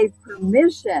 they gave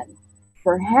permission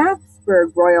for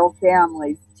Habsburg royal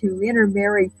families to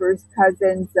intermarry first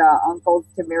cousins, uncles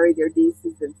to marry their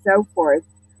nieces, and so forth,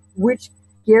 which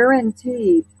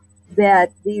guaranteed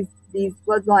that these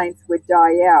bloodlines would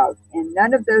die out, and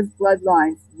none of those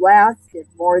bloodlines lasted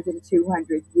more than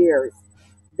 200 years.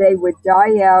 They would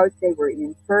die out. They were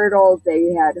infertile.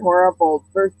 They had horrible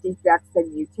birth defects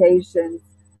and mutations,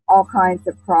 all kinds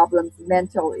of problems,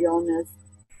 mental illness.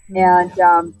 And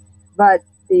but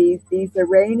these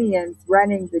Iranians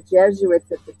running the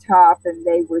Jesuits at the top, and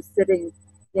they were sitting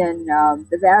in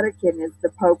the Vatican as the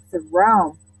popes of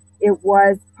Rome. It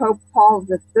was Pope Paul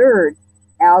III,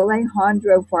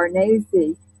 Alejandro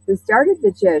Farnese, who started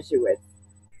the Jesuits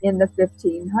in the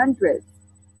 1500s,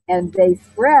 and they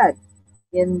spread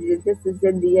this is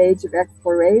in the age of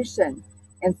exploration,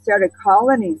 and started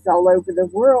colonies all over the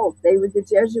world. The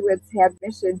Jesuits had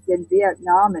missions in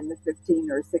Vietnam in the 15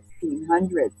 or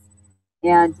 1600s,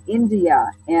 and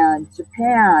India and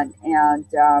Japan and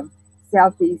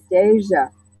Southeast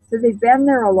Asia. So they've been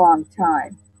there a long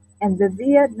time. And the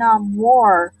Vietnam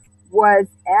War was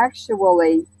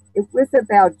actually, it was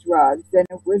about drugs and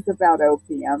it was about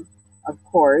opium, of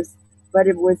course, but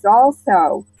it was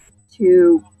also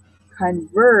to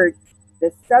convert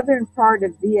the southern part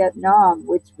of Vietnam,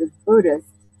 which was Buddhist,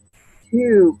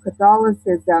 to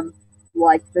Catholicism,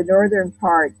 like the northern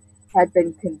part had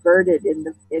been converted in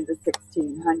the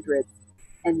 1600s.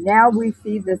 And now we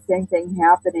see the same thing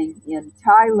happening in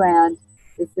Thailand.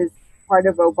 This is part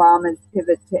of Obama's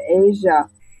pivot to Asia.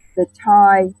 The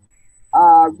Thai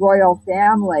royal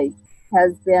family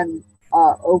has been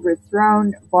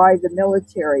overthrown by the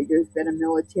military. There's been a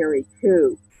military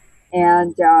coup.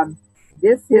 And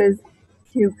this is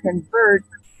to convert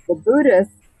the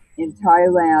Buddhists in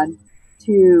Thailand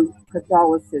to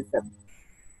Catholicism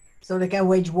So they can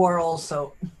wage war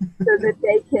also. so that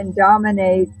they can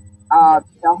dominate Yeah.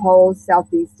 the whole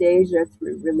Southeast Asia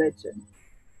through religion.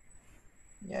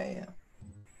 Yeah. Yeah. Yeah.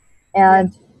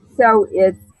 And so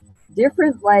it's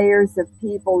different layers of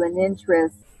people and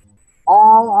interests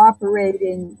all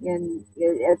operating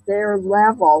at their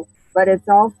level, but it's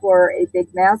all for a big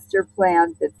master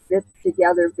plan that fits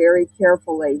together very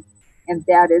carefully, and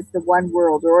that is the one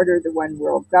world order, the one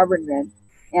world government.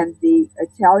 And the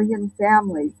Italian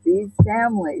families, these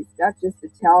families, not just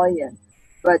Italian,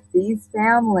 but these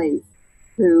families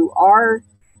who are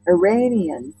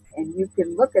Iranians, and you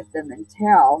can look at them and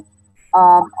tell,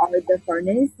 are the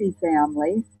Farnese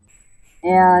family,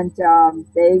 and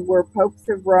they were popes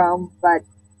of Rome. But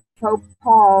Pope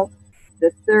Paul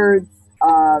the Third's,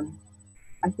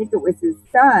 I think it was his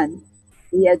son.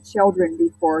 He had children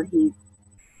before he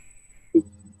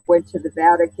went to the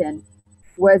Vatican.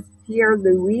 Was Pier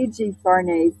Luigi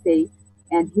Farnese,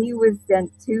 and he was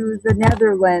sent to the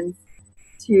Netherlands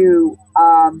to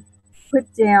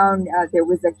put down. There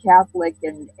was a Catholic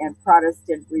and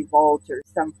Protestant revolt or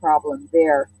some problem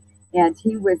there, and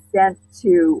he was sent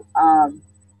to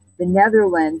the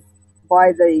Netherlands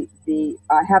by the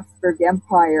Habsburg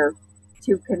Empire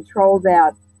to control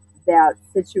that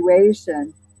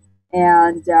situation,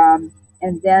 and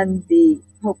then the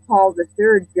Pope Paul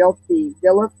III built the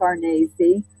Villa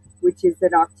Farnese, which is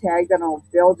an octagonal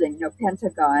building, no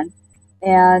pentagon,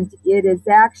 and it is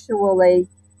actually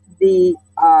the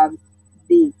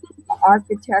the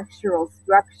architectural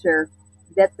structure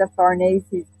that the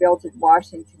Farneses built in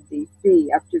Washington,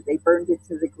 D.C. after they burned it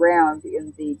to the ground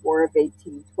in the War of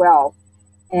 1812.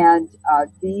 And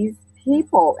these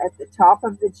people at the top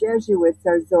of the Jesuits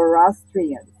are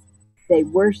Zoroastrians. They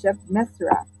worship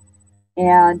Mithra.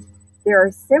 And there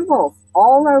are symbols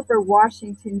all over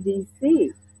Washington,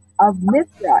 D.C. of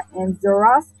Mithra and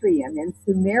Zoroastrian and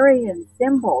Sumerian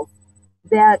symbols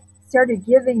that started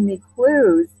giving me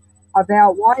clues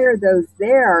about why are those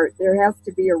there. There has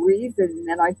to be a reason. And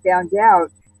then I found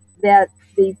out that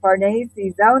the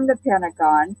Farneses own the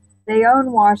Pentagon. They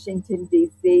own Washington,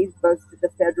 D.C., most of the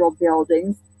federal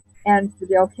buildings. And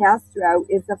Fidel Castro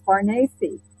is a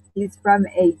Farnese. He's from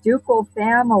a ducal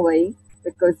family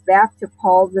that goes back to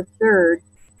Paul III.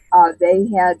 They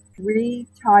had three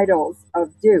titles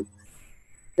of dukes.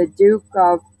 The Duke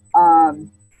of,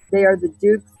 they are the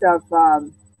Dukes of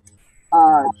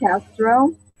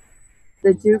Castro,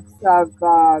 the Dukes of,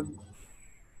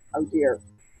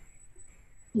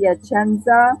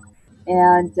 Piacenza,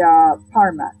 and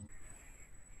Parma.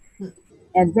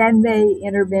 And then they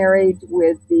intermarried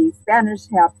with the Spanish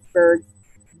Habsburgs,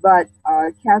 but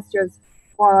Castro's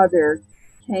father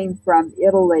came from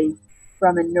Italy,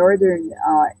 from a northern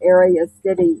area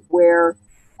city where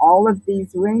all of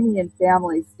these Iranian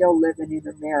families still live and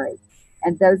intermarry.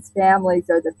 And those families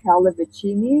are the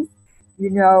Pallavicinis,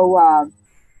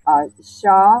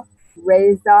 Shah,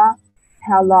 Reza,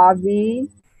 Pahlavi.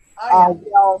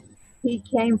 Well, he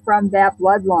came from that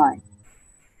bloodline.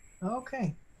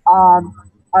 Okay.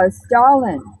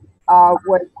 Stalin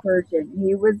was Persian.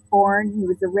 He was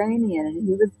Iranian, and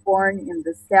he was born in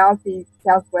the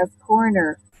southwest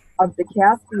corner of the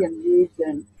Caspian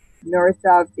region, north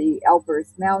of the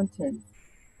Elburz Mountains.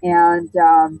 And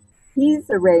he's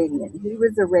Iranian. He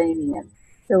was Iranian.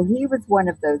 So he was one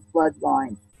of those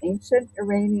bloodlines, ancient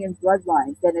Iranian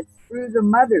bloodlines. And it's through the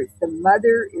mothers. The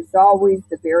mother is always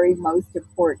the very most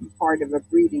important part of a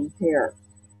breeding pair.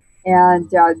 And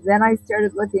then I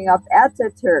started looking up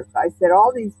Ataturk. I said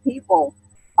all these people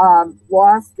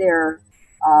lost their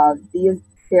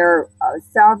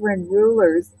sovereign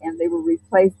rulers, and they were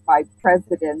replaced by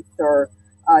presidents or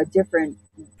different,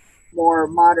 more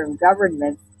modern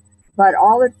governments, but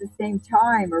all at the same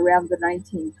time around the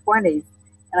 1920s.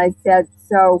 And I said,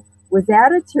 so was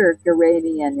Ataturk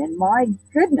Iranian? And my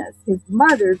goodness, his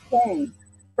mother came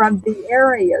from the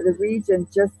area, the region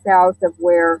just south of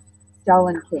where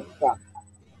Stalin came from.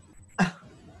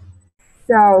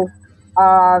 So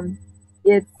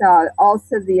it's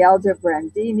also the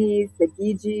Aldebrandinis, the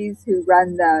Gigis, who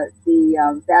run the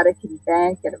Vatican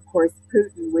Bank, and of course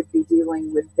Putin would be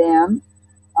dealing with them,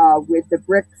 with the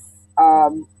BRICS,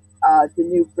 the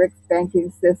new BRICS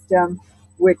banking system,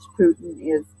 which Putin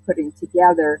is putting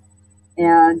together.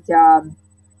 And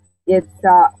it's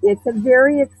a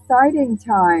very exciting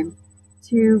time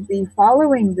to be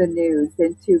following the news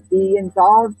and to be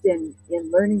involved in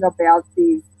learning about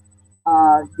these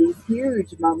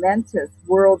huge, momentous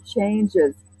world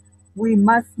changes. We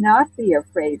must not be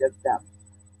afraid of them.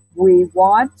 We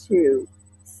want to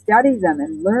study them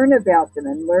and learn about them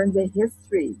and learn the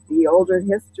history, the older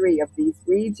history of these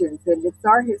regions, and it's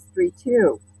our history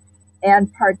too,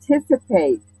 and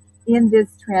participate in this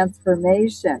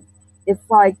transformation. It's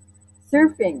like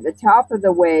surfing the top of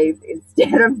the wave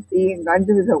instead of being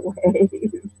under the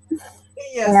wave.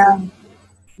 Yes.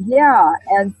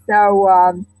 And so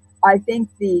I think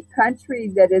the country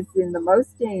that is in the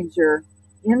most danger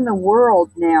in the world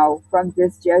now from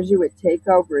this Jesuit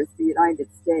takeover is the United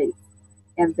States.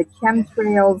 And the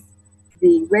chemtrails,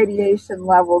 the radiation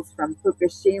levels from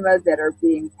Fukushima that are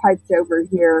being piped over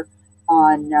here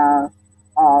on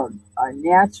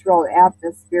natural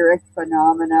atmospheric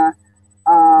phenomena,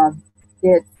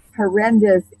 it's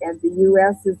horrendous, and the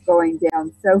U.S. is going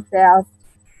down so fast.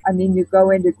 I mean, you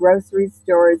go into grocery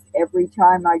stores, every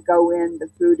time I go in, the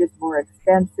food is more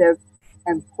expensive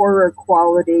and poorer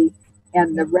quality,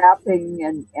 and the wrapping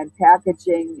and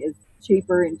packaging is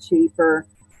cheaper and cheaper.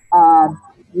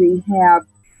 We have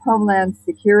Homeland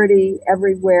Security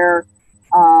everywhere.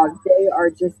 They are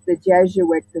just the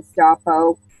Jesuit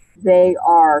Gestapo. They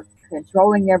are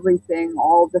controlling everything,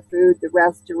 all the food, the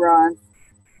restaurants.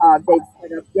 They've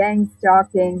set up gang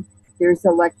stalking. There's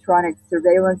electronic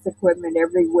surveillance equipment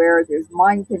everywhere. There's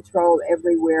mind control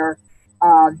everywhere.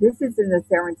 This is in the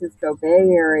San Francisco Bay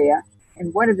Area.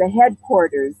 And one of the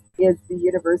headquarters is the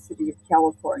University of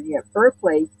California at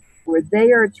Berkeley, where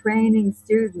they are training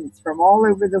students from all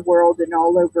over the world and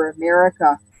all over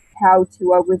America how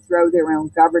to overthrow their own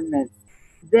governments.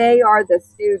 They are the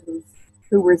students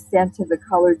who were sent to the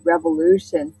colored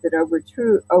revolutions that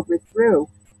overthrew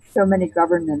so many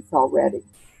governments already.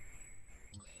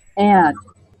 And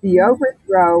the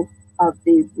overthrow of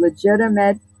the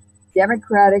legitimate,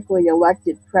 democratically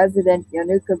elected President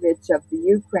Yanukovych of the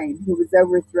Ukraine, who was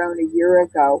overthrown a year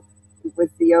ago, it was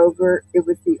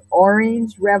the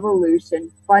Orange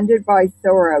Revolution funded by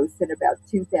Soros in about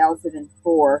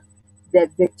 2004 that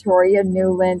Victoria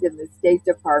Nuland and the State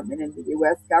Department and the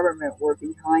US government were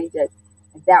behind it.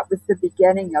 And that was the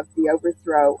beginning of the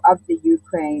overthrow of the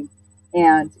Ukraine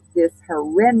and this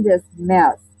horrendous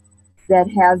mess that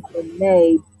has been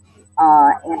made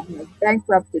and has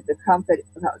bankrupted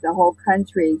the whole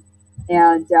country,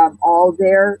 and all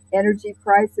their energy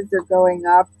prices are going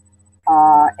up.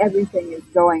 Everything is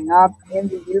going up in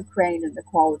the Ukraine, and the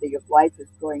quality of life is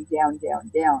going down,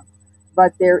 down, down.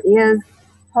 But there is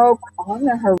hope on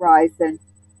the horizon,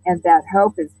 and that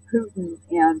hope is Putin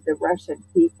and the Russian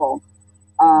people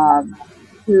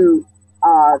who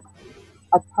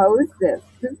oppose this.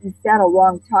 Putin said a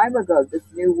long time ago this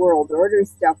New World Order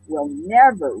stuff will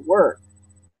never work.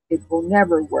 It will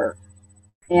never work.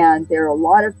 And there are a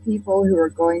lot of people who are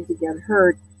going to get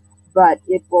hurt, but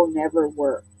it will never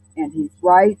work. And he's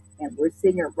right, and we're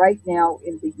seeing it right now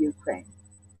in the Ukraine.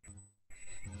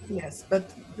 Yes,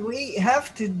 but we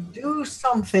have to do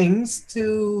some things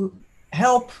to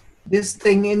help this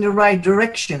thing in the right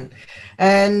direction.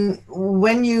 And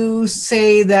when you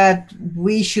say that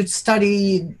we should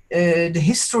study the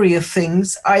history of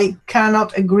things, I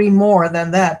cannot agree more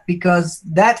than that, because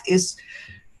that is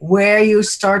where you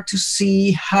start to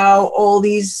see how all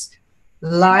these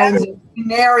lines and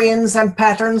scenarios and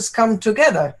patterns come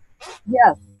together.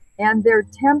 Yes, and they're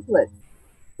templates.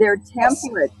 They're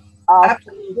templates of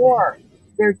war.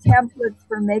 They're templates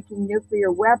for making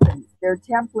nuclear weapons. They're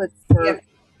templates for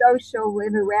social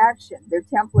interaction. They're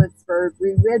templates for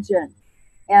religion.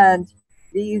 And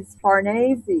these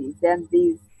Farneses and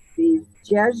these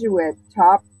Jesuit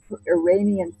top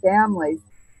Iranian families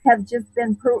have just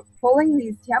been pulling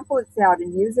these templates out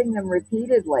and using them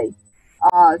repeatedly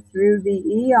through the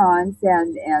eons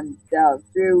and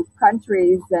through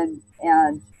countries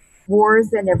and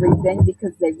wars and everything,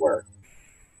 because they work.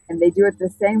 And they do it the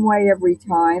same way every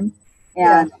time.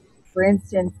 And for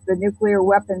instance, the nuclear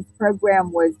weapons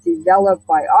program was developed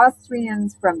by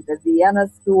Austrians from the Vienna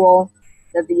School.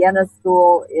 The Vienna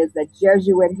School is a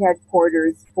Jesuit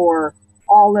headquarters for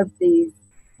all of these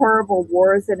horrible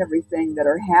wars and everything that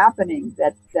are happening,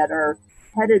 that are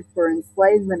headed for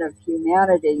enslavement of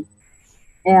humanity.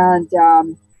 And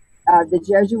the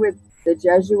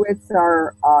Jesuits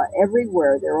are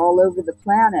everywhere. They're all over the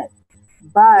planet.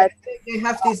 But they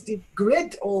have this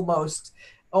grid almost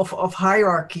of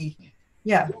hierarchy.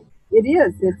 Yeah, it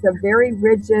is. It's a very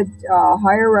rigid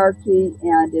hierarchy,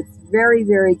 and it's very,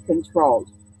 very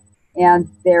controlled. And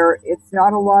it's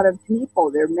not a lot of people.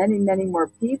 There are many, many more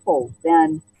people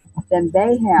than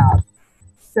they have.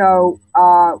 So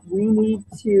we need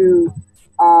to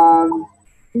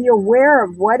be aware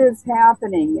of what is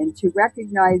happening and to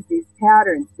recognize these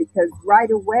patterns, because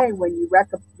right away when you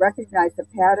recognize a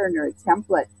pattern or a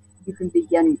template, you can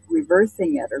begin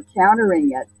reversing it or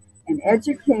countering it. And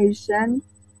education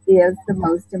is the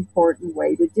most important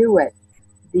way to do it.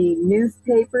 The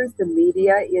newspapers, the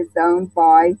media is owned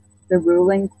by the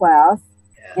ruling class,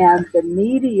 and the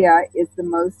media is the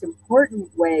most important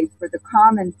way for the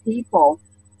common people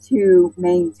to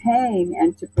maintain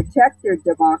and to protect their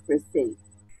democracy.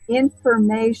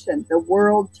 Information, the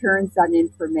world turns on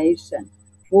information.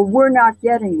 Well, we're not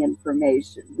getting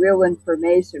information, real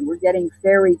information. We're getting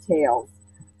fairy tales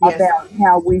about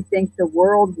how we think the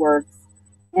world works,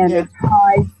 and it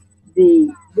hides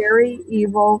the very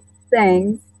evil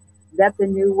things that the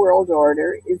New World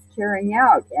Order is carrying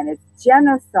out. And it's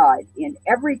genocide in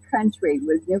every country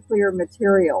with nuclear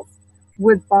materials,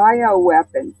 with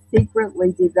bioweapons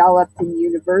secretly developed in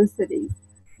universities,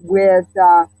 with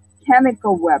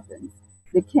chemical weapons.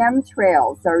 The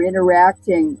chemtrails are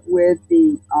interacting with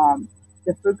the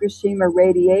Fukushima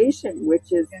radiation, which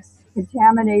has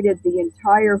contaminated the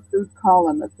entire food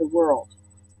column of the world.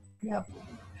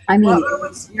 I mean,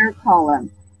 the air column.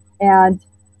 And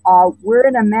we're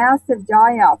in a massive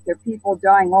die-off. There are people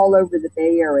dying all over the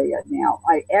Bay Area now.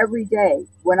 Every day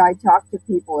when I talk to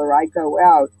people or I go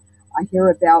out, I hear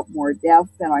about more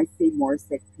deaths and I see more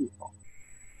sick people.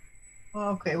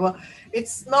 Okay, well,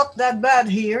 it's not that bad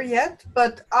here yet,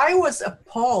 but I was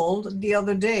appalled the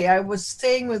other day. I was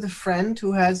staying with a friend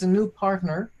who has a new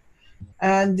partner,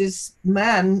 and this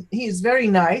man, he is very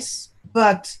nice,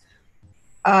 but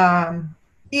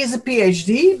he is a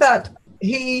PhD, but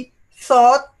he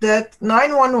thought that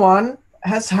 911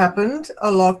 has happened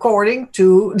according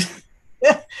to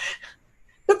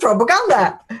the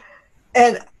propaganda.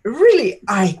 And really,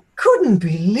 I couldn't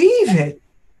believe it.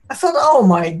 I thought, oh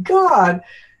my God.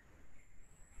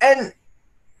 And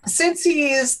since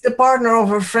he is the partner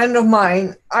of a friend of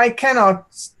mine, I cannot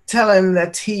tell him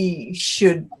that he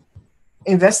should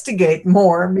investigate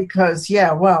more because,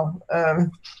 yeah, well,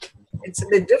 it's a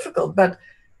bit difficult. But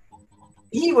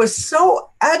he was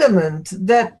so adamant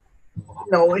that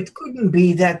no, it couldn't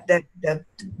be that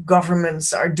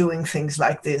governments are doing things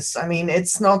like this. I mean,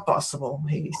 it's not possible,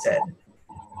 he said.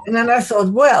 And then I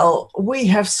thought, well, we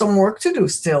have some work to do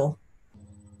still,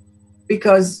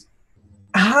 because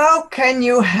how can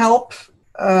you help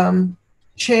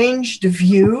change the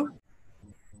view?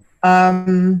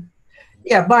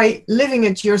 Yeah, by living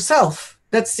it yourself.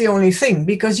 That's the only thing,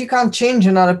 because you can't change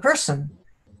another person.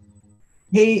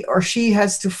 He or she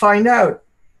has to find out,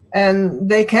 and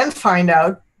they can find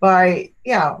out by,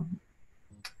 yeah,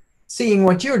 seeing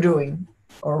what you're doing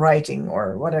or writing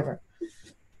or whatever.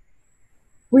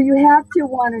 Well, you have to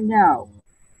want to know,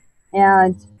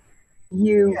 and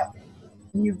you Yeah.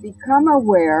 you become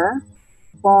aware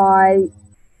by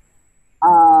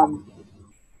um,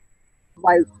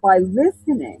 by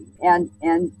listening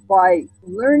and by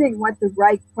learning what the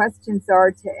right questions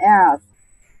are to ask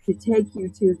to take you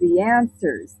to the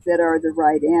answers that are the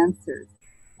right answers,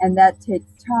 and that takes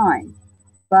time.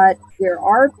 But there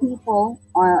are people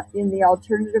in the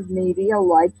alternative media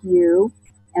like you,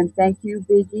 and thank you,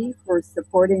 Biggie, for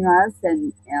supporting us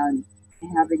and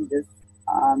having this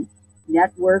um,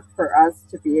 network for us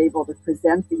to be able to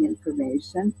present the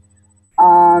information.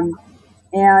 Um,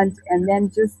 and then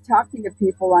just talking to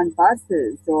people on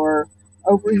buses or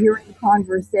overhearing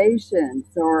conversations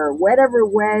or whatever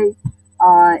way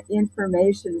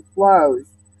information flows.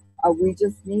 We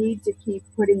just need to keep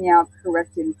putting out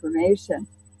correct information.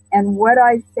 And what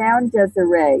I found,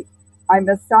 Desiree, I'm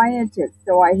a scientist,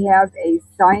 so I have a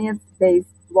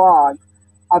science-based blog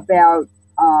about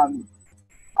um,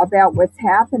 about what's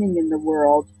happening in the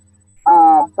world,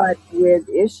 but with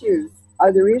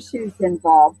other issues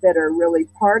involved that are really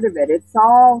part of it. It's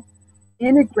all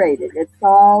integrated. It's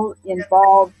all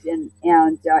involved, and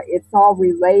it's all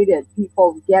related.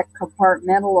 People get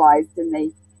compartmentalized, and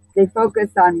they focus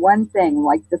on one thing,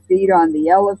 like the feet on the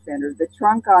elephant or the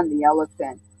trunk on the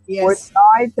elephant or Yes. the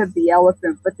eyes of the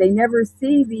elephant, but they never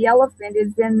see the elephant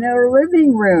is in their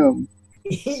living room.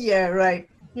 Yeah, right.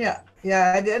 Yeah,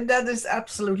 yeah, that is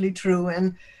absolutely true.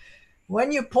 And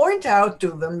when you point out to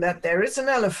them that there is an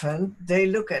elephant, they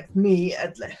look at me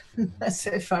as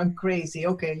if I'm crazy.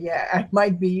 Okay, yeah, I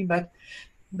might be, but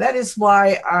that is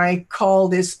why I call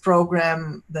this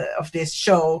program of this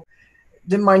show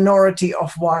the Minority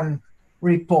of One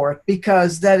report,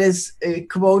 because that is a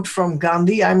quote from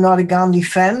Gandhi. I'm not a Gandhi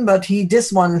fan, but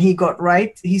this one he got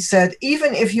right. He said,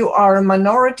 even if you are a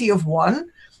minority of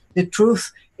one, the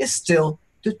truth is still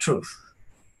the truth.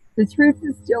 The truth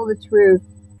is still the truth,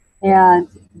 Yeah. and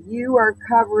you are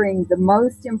covering the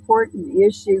most important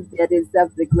issue that is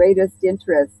of the greatest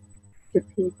interest to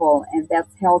people, and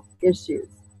that's health issues.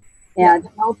 Yeah. And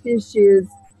health issues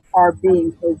are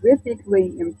being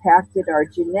horrifically impacted. Our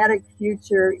genetic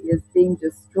future is being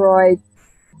destroyed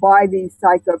by these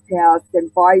psychopaths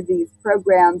and by these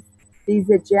programs, these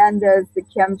agendas, the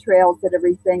chemtrails, and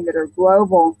everything that are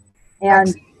global. And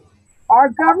Vaccine. our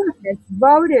governments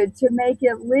voted to make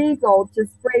it legal to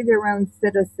spray their own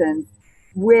citizens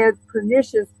with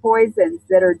pernicious poisons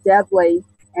that are deadly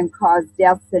and cause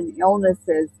deaths and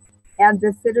illnesses, and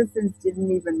the citizens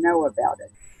didn't even know about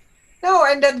it. No,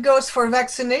 and that goes for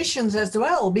vaccinations as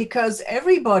well, because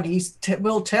everybody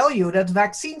will tell you that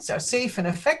vaccines are safe and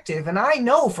effective. And I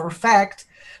know for a fact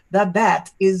that that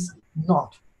is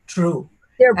not true.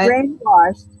 They're And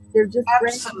brainwashed. They're just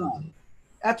brainwashed. absolutely,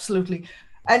 absolutely.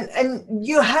 And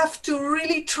you have to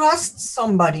really trust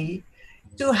somebody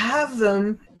to have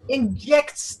them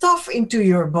inject stuff into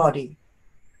your body.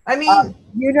 I mean,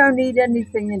 You don't need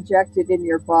anything injected in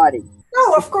your body.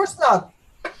 no, of course not.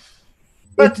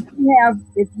 If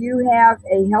But you have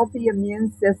a healthy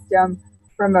immune system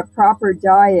from a proper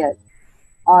diet,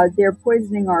 they're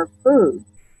poisoning our food.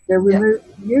 They're yeah,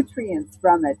 removing nutrients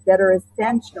from it that are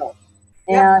essential,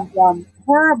 yeah. and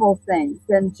horrible things.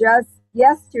 And just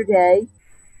yesterday,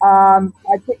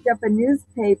 I picked up a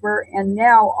newspaper, and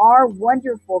now our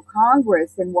wonderful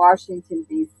Congress in Washington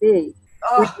D.C., which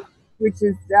Oh, which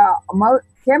is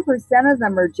 10% of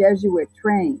them are Jesuit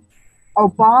trained.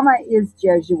 Obama is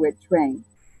Jesuit trained.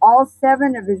 All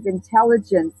seven of his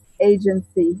intelligence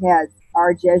agency heads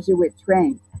are Jesuit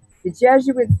trained. The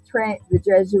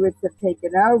Jesuits have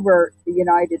taken over the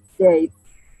United States,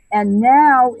 and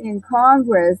now in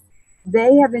Congress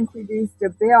they have introduced a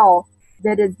bill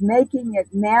that is making it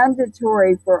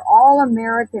mandatory for all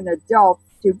American adults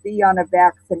to be on a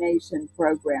vaccination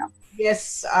program.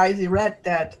 Yes, I read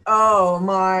that. Oh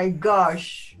my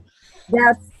gosh.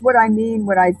 That's what I mean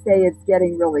when I say it's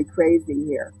getting really crazy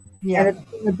here. And Yeah.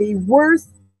 it's going to be worse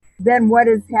than what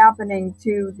is happening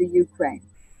to the Ukraine.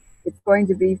 It's going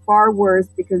to be far worse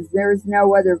because there's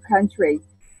no other country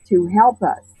to help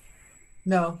us.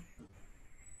 No.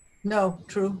 No,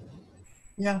 true.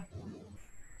 Yeah.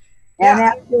 And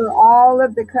Yeah. after all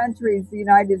of the countries the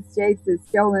United States is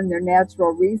stealing their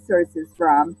natural resources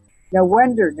from, no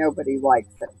wonder nobody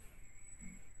likes it.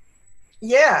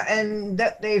 Yeah, and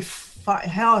that they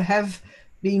have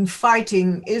been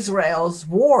fighting Israel's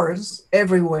wars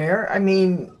everywhere. I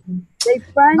mean, They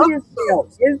fund not Israel.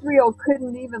 so. Israel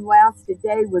couldn't even last a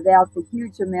day without the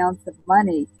huge amounts of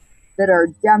money that are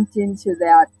dumped into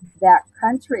that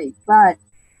country. But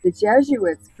the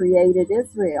Jesuits created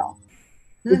Israel.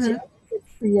 The Hmm. Jesuits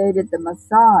created the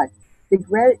Mossad.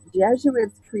 The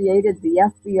Jesuits created the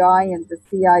FBI and the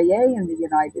CIA in the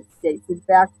United States. In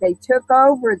fact, they took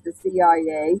over the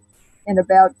CIA in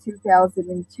about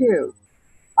 2002.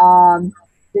 Um,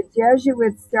 the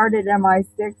Jesuits started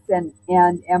MI6 and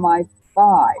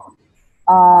MI5.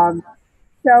 Um,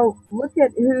 so look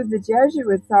at who the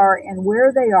Jesuits are and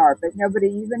where they are, but nobody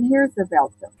even hears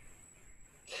about them.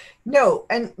 No,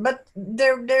 and but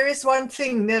there is one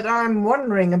thing that I'm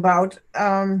wondering about.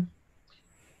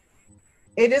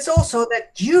 It is also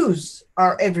that Jews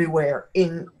are everywhere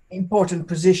in important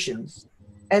positions,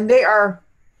 and they are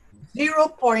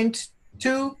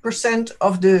 0.2%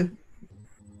 of the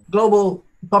global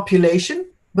population,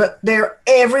 but they're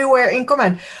everywhere in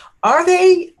command. Are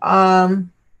they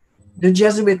the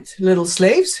Jesuit little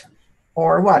slaves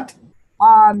or what?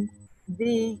 Um,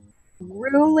 the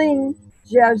ruling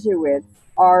Jesuits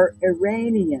are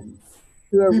Iranians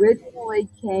who originally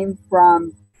came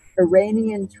from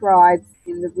Iranian tribes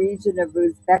in the region of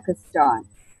Uzbekistan.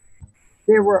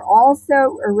 There were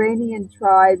also Iranian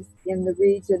tribes in the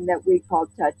region that we call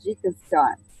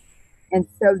Tajikistan. And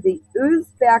so the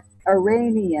Uzbek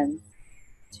Iranians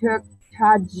took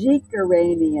Tajik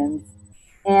Iranians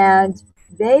and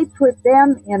they put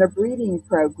them in a breeding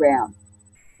program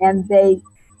and they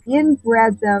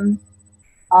inbred them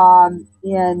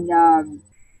in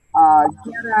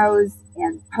ghettos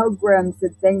and pogroms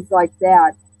and things like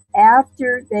that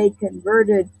after they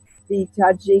converted the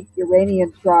Tajik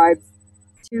Iranian tribes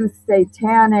to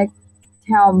satanic,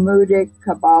 Talmudic,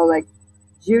 Kabbalic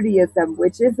Judaism,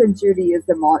 which isn't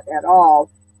Judaism at all.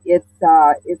 It's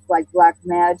like black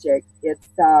magic. Yeah,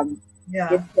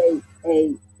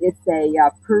 It's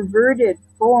a perverted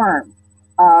form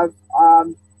of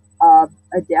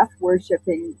a death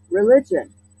worshiping religion.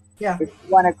 yeah. If you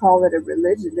want to call it a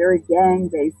religion, they're a gang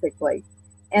basically.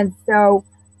 And so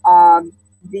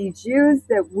the Jews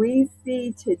that we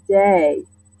see today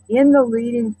in the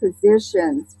leading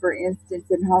positions, for instance,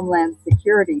 in Homeland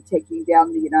Security, taking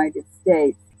down the United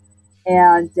States,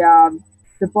 and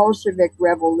the Bolshevik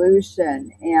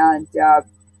Revolution, and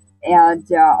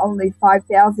only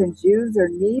 5,000 Jews are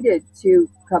needed to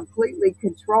completely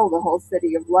control the whole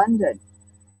city of London.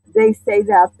 They say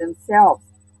that themselves.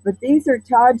 But these are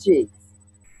Tajiks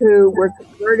who were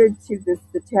converted to this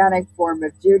satanic form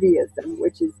of Judaism,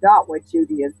 which is not what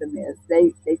Judaism is.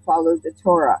 They follow the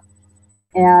Torah.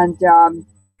 And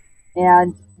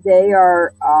and they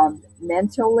are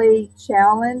mentally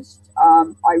challenged.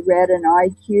 I read an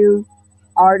IQ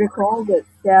article that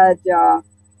said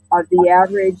the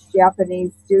average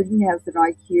Japanese student has an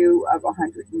IQ of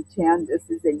 110. This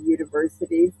is in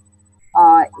universities.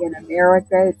 In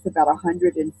America, it's about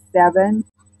 107.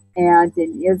 And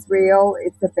in Israel,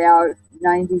 it's about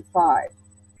 95.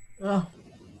 Oh,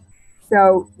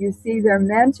 So you see, they're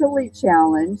mentally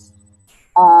challenged.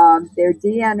 Their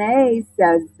DNA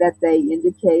says that they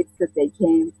indicates that they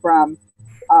came from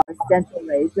Central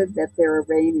Asia, that they're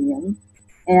Iranian,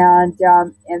 and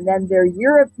then they're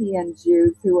European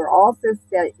Jews who are also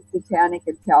satanic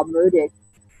and Talmudic,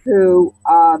 who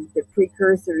the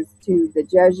precursors to the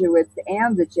Jesuits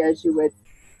and the Jesuits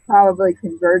probably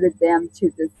converted them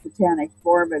to the satanic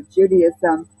form of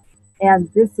Judaism, and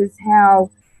this is how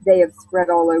they have spread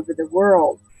all over the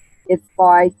world. It's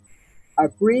by a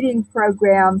breeding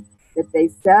program that they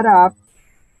set up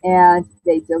and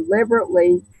they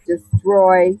deliberately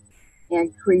destroy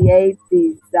and create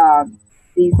these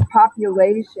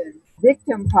populations,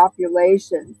 victim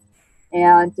populations,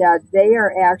 and they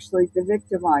are actually the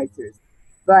victimizers.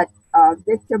 But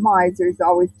victimizers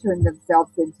always turn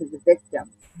themselves into the victim.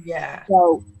 yeah.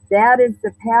 So that is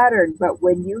the pattern. But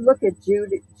when you look at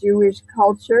Jewish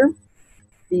culture,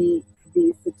 the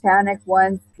the satanic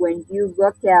ones, when you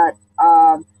look at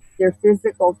their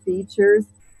physical features,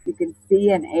 you can see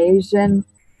an Asian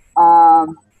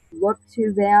look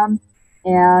to them,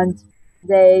 and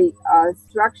they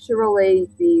structurally,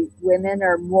 the women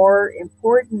are more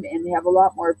important and have a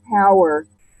lot more power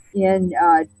in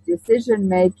decision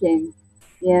making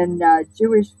in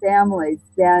Jewish families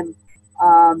than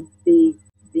the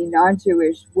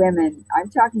non-Jewish women. I'm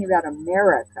talking about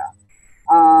America.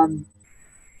 Um,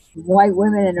 White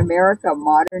women in America,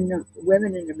 modern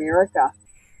women in America,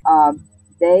 um,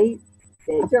 they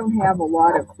they don't have a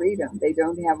lot of freedom. They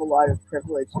don't have a lot of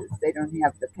privileges. They don't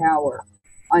have the power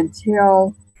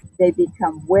until they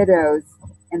become widows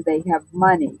and they have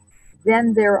money.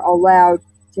 Then they're allowed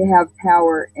to have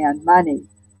power and money.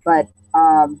 But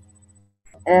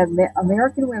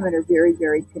American women are very,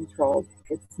 very controlled.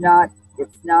 It's not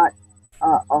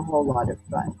a whole lot of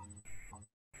fun.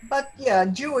 But yeah,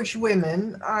 Jewish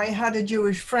women. I had a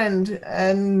Jewish friend,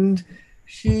 and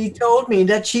she told me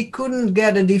that she couldn't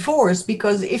get a divorce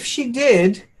because if she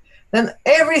did, then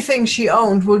everything she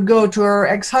owned would go to her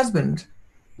ex-husband.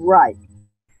 Right.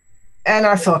 And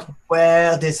I thought,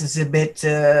 well, this is a bit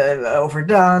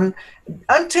overdone.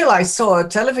 Until I saw a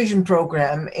television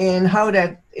program in how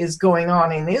that is going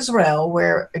on in Israel,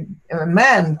 where a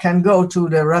man can go to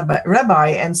the rabbi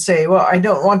and say, well, I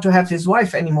don't want to have his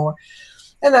wife anymore.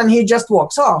 And then he just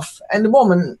walks off, and the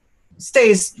woman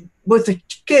stays with the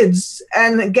kids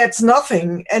and gets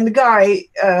nothing. And the guy,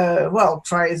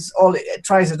 tries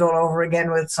it all over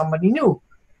again with somebody new.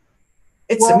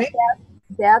 It's Well, amazing.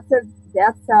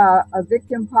 that's a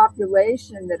victim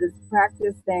population that is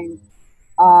practicing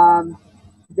um,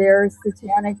 their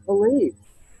satanic beliefs,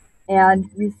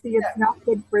 and you see, it's not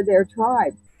good for their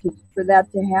tribe for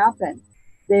that to happen.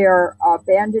 They are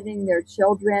abandoning their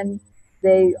children.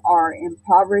 They are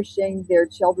impoverishing their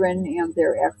children and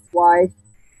their ex-wife,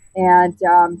 and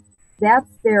that's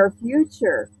their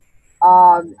future.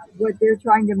 What they're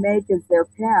trying to make is their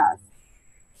past.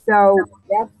 So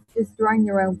that's destroying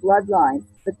their own bloodlines.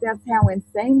 But that's how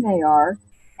insane they are.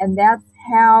 And that's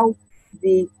how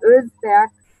the Uzbek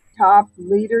top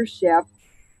leadership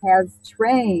has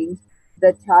trained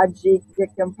the Tajik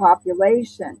victim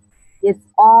population. It's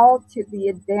all to the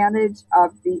advantage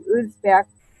of the Uzbek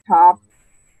top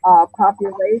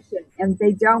population. And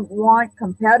they don't want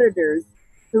competitors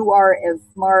who are as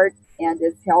smart and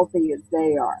as healthy as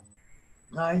they are.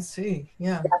 I see.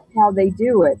 Yeah. That's how they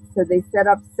do it. So they set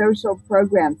up social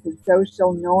programs and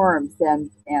social norms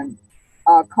and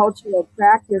cultural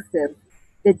practices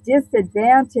that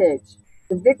disadvantage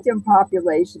the victim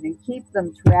population and keep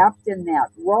them trapped in that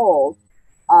role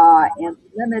and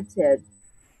limited,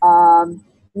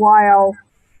 while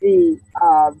the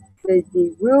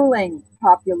ruling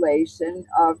population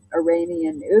of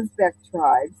Iranian Uzbek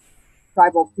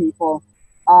tribal people,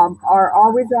 are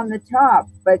always on the top.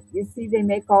 But you see, they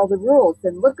make all the rules.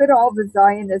 And look at all the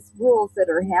Zionist rules that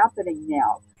are happening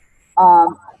now.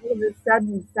 All of a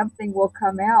sudden, something will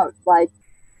come out like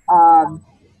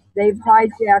they've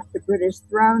hijacked the British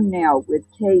throne now with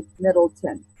Kate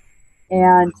Middleton.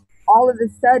 And all of a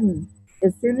sudden,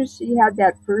 as soon as she had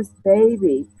that first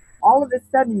baby, all of a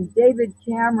sudden, David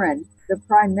Cameron, the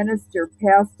prime minister,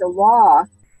 passed a law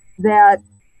that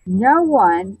no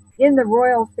one in the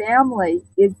royal family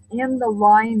is in the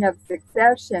line of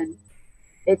succession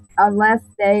unless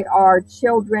they are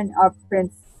children of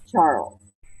Prince Charles.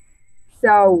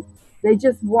 So they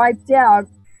just wiped out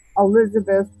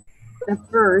Elizabeth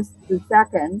the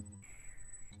second,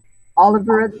 all of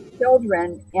her other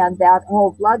children, and that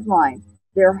whole bloodline.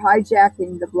 They're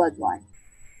hijacking the bloodline.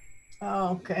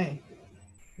 Oh, okay.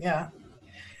 Yeah.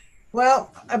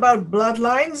 Well, about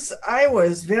bloodlines, I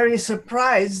was very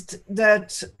surprised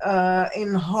that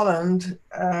in Holland,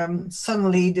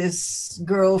 suddenly this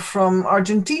girl from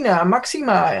Argentina,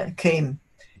 Maxima, came,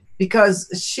 because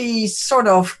she sort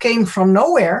of came from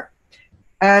nowhere.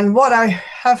 And what I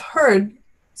have heard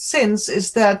since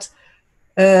is that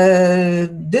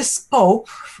this Pope,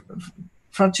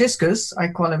 Franciscus, I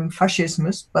call him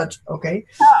Fascismus, but okay.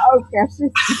 Oh,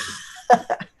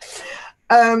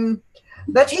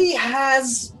 That he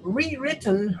has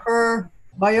rewritten her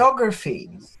biography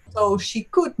so she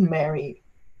could marry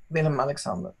Willem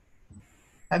Alexander.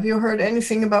 Have you heard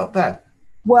anything about that?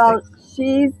 well,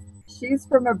 she's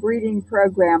from a breeding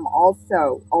program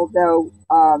also, although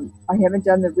I haven't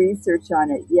done the research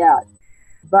on it yet.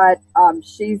 But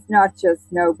she's not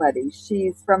just nobody.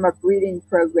 She's from a breeding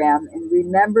program. And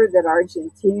remember that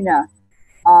Argentina,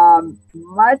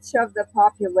 much of the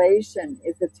population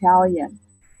is Italian.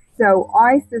 So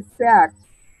I suspect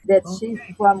that she's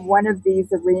from one of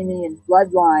these Iranian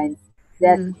bloodlines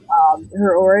that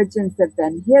her origins have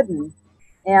been hidden.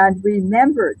 And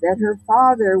remember that her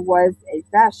father was a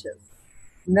fascist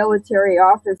military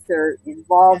officer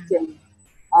involved in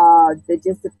the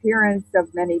disappearance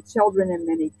of many children and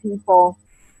many people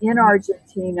in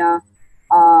Argentina.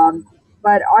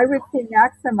 But I would say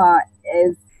Maxima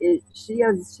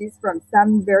she's from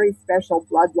some very special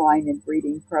bloodline and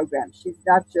breeding program. She's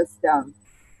not just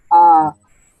uh,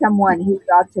 someone he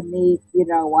got to meet,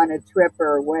 on a trip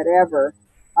or whatever.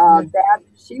 That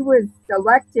she was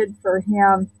selected for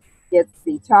him. It's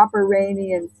the top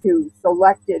Iranians who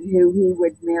selected who he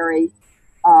would marry,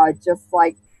 just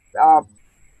like uh,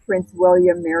 Prince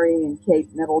William marrying Kate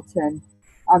Middleton.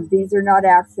 These are not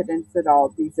accidents at all.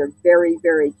 These are very,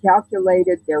 very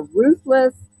calculated. They're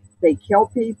ruthless. They kill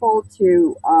people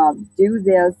to do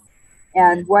this.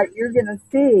 And what you're going to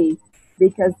see,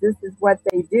 because this is what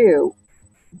they do,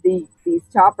 these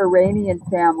top Iranian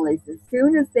families, as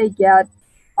soon as they get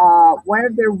one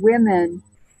of their women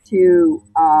to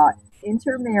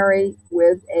intermarry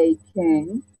with a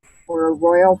king or a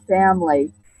royal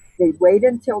family, they wait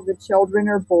until the children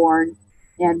are born,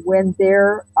 and when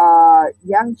they're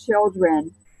young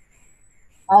children,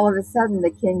 all of a sudden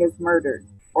the king is murdered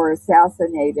or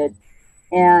assassinated,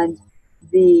 and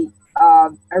the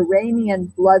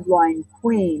Iranian bloodline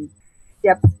queen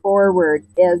steps forward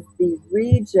as the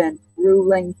regent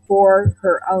ruling for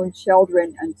her own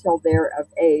children until they're of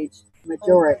age,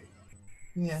 majority.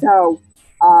 Yeah. So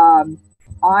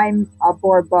I'm a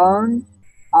Bourbon.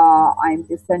 I'm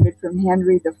descended from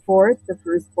Henry IV, the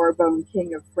first Bourbon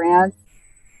king of France.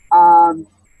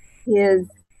 His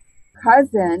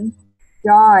cousin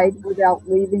died without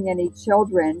leaving any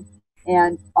children,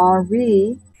 and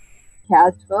Henri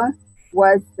IV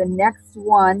was the next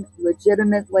one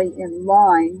legitimately in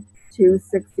line to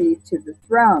succeed to the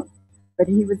throne. But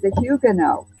he was a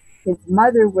Huguenot. His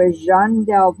mother was Jeanne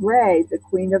d'Albret, the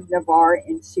Queen of Navarre,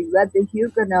 and she led the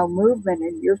Huguenot movement,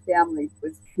 and your family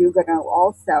was Huguenot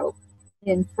also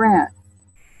in France.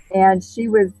 And she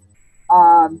was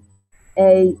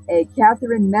a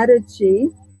Catherine Medici.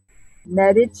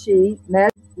 Med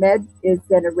is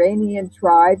an Iranian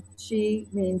tribe. Chi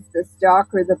means the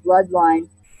stock or the bloodline.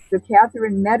 So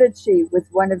Catherine Medici was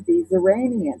one of these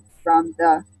Iranians from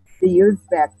the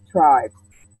Uzbek tribes.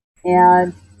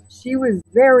 And she was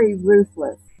very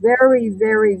ruthless, very,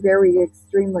 very, very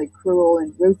extremely cruel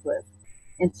and ruthless.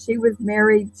 And she was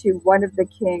married to one of the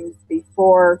kings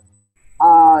before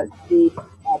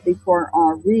before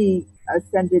Henri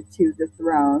ascended to the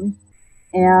throne,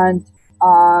 and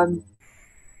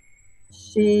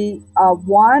she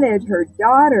wanted her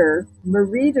daughter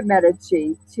Marie de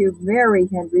Medici to marry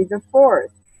Henry IV,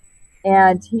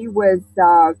 and he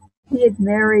had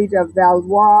married a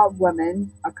Valois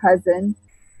woman, a cousin,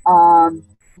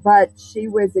 but she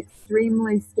was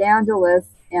extremely scandalous,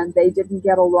 and they didn't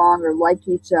get along or like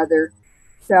each other.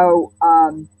 So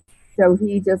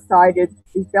he decided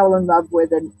he fell in love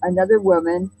with another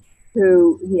woman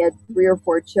who he had 3 or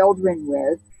 4 children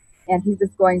with, and he was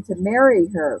going to marry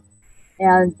her.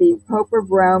 And the Pope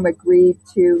of Rome agreed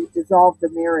to dissolve the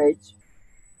marriage,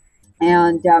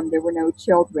 and there were no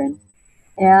children.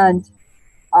 And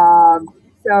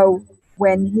so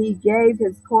when he gave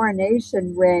his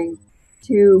coronation ring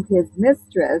to his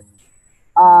mistress,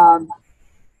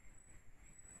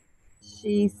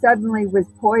 she suddenly was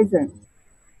poisoned,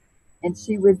 and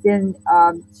she was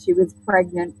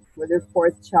pregnant with her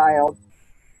 4th child,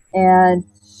 and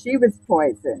she was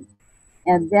poisoned.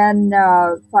 And then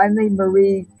finally,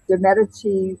 Marie de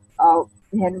Medici,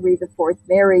 Henry IV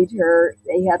married her.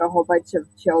 They had a whole bunch of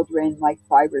children, like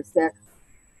 5 or 6.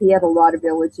 He had a lot of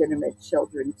illegitimate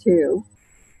children too.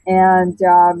 And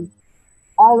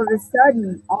all of a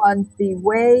sudden, on the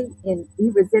way in, he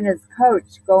was in his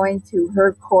coach going to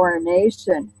her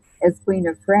coronation as Queen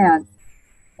of France,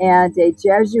 and a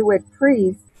Jesuit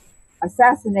priest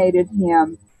assassinated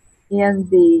him in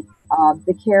the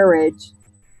carriage,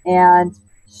 and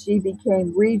she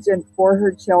became regent for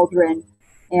her children,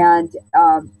 and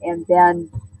then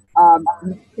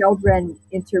children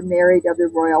intermarried other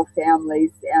royal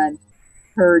families, and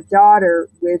her daughter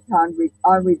with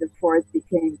Henri IV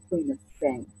became Queen of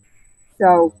Spain.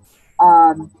 So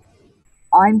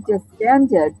I'm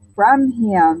descended from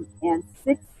him, and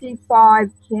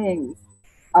 65 kings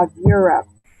of Europe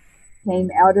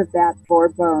came out of that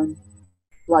Bourbon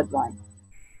bloodline.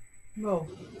 Whoa.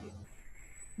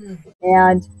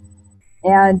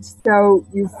 And so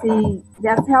you see,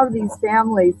 that's how these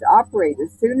families operate.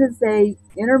 As soon as they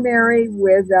intermarry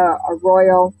with a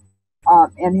royal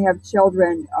and have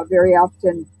children, very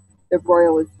often the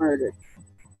royal is murdered.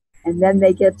 And then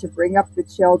they get to bring up the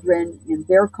children in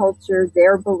their culture,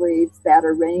 their beliefs, that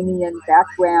Iranian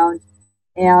background,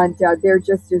 and they're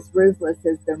just as ruthless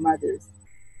as their mothers.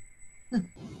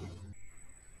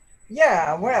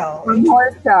 Yeah, well, Or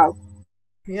more so.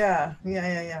 yeah.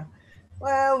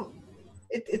 Well,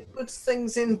 it puts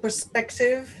things in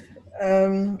perspective.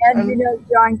 And you And know,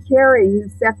 John Kerry,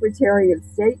 who's Secretary of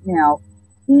State now,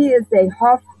 he is a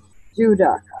Huff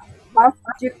Judah. Huff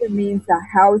Judah means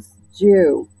a house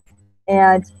Jew.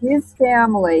 And his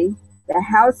family, the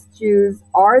house Jews,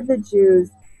 are the Jews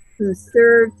who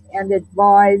served and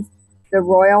advised the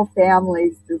royal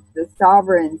families, the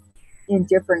sovereigns in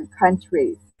different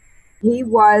countries. He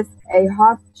was a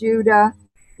Huff Judah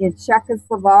in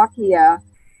Czechoslovakia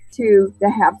to the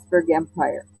Habsburg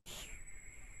Empire.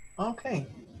 okay.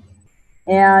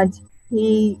 And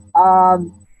he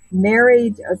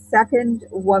married a second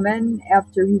woman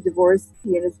after he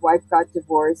and his wife got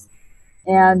divorced.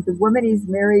 And the woman he's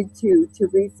married to,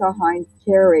 Teresa Heinz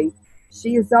Carey,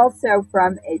 she is also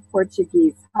from a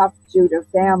Portuguese Huff Judah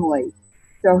family.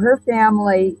 So her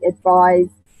family advised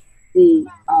the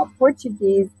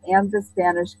Portuguese and the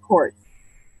Spanish courts.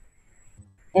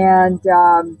 And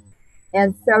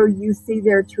so you see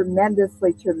they're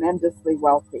tremendously, tremendously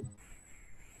wealthy.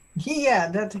 Yeah,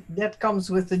 that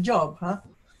comes with the job, huh?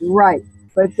 Right.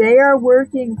 But they are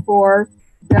working for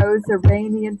those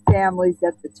Iranian families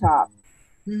at the top.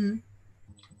 Mm-hmm.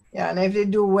 Yeah, and if they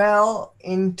do well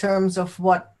in terms of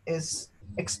what is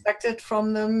expected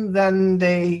from them, then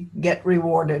they get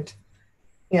rewarded.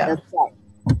 Yeah. That's right.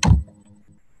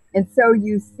 And so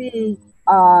you see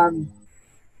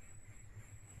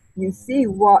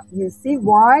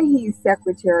why he's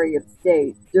Secretary of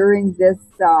State during this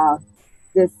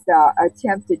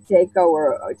attempted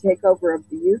takeover of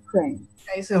the Ukraine.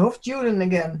 He's a Hofjuden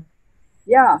again.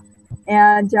 Yeah,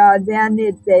 and then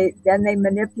they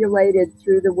manipulated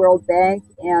through the World Bank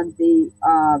and the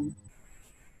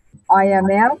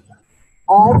IMF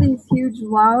all these huge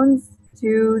loans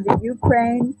to the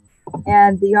Ukraine,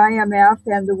 and the IMF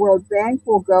and the World Bank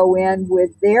will go in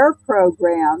with their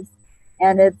programs,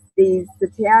 and it's these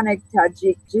satanic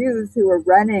Tajik Jews who are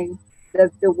running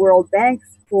the World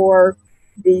Banks for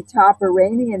the top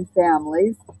Iranian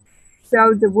families.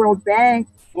 So the World Bank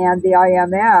and the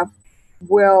IMF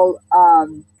will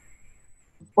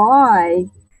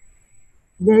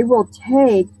they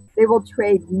will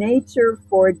trade nature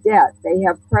for debt. They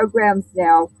have programs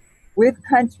now with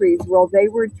countries where they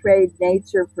would trade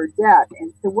nature for debt.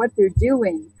 And so what they're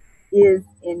doing is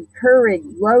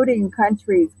loading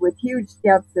countries with huge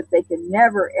debts that they can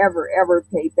never, ever, ever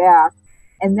pay back.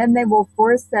 And then they will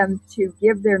force them to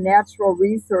give their natural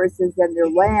resources and their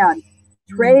land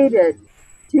traded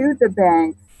to the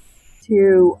banks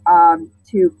to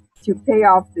pay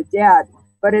off the debt.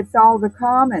 But it's all the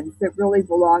commons that really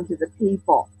belong to the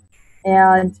people.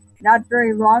 And not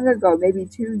very long ago, maybe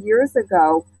 2 years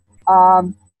ago,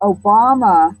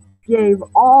 Obama gave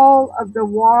all of the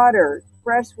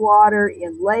fresh water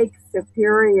in Lake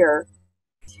Superior,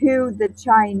 to the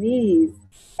Chinese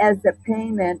as a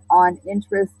payment on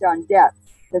interest on debts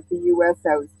that the U.S.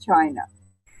 owes China.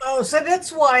 Oh, so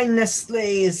that's why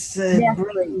Nestle is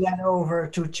bringing that over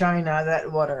to China,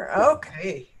 that water.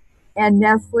 Okay. And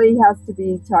Nestle has to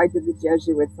be tied to the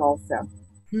Jesuits also.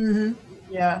 Mm-hmm.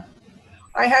 Yeah.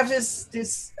 I have this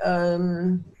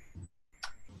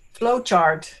flow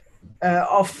chart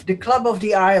of the Club of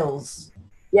the Isles.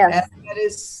 Yes. And that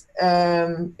is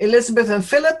Elizabeth and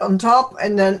Philip on top,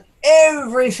 and then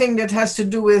everything that has to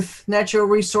do with natural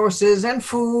resources and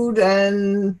food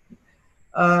and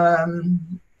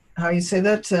how you say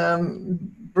that,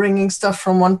 bringing stuff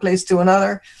from one place to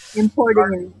another,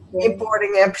 importing,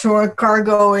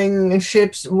 cargoing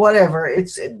ships, whatever.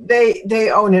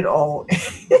 They own it all.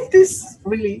 It is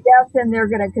really, yes, and they're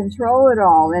going to control it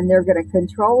all, and they're going to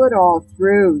control it all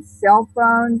through cell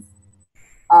phones,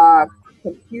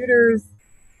 computers,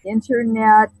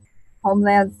 internet,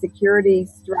 homeland security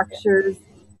structures,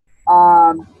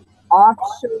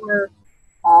 offshore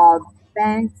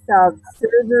banks of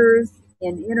servers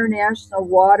in international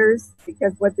waters,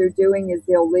 because what they're doing is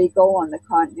illegal on the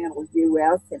continental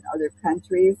U.S. and other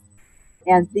countries.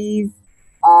 And these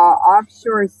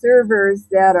offshore servers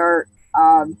that are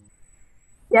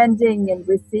sending and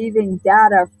receiving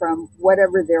data from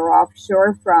whatever they're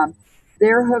offshore from,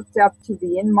 they're hooked up to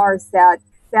the Inmarsat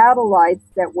satellites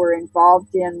that were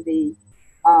involved in the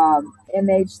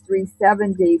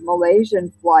MH370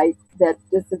 Malaysian flight that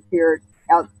disappeared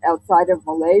outside of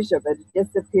Malaysia, but it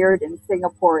disappeared in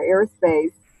Singapore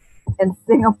airspace. And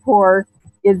Singapore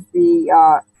is the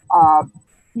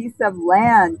piece of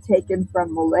land taken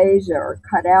from Malaysia or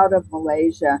cut out of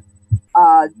Malaysia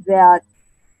that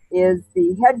is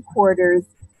the headquarters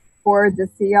for the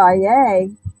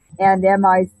CIA and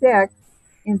MI6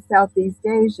 in Southeast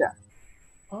Asia.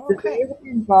 So they Okay. were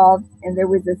involved, and there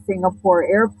was a Singapore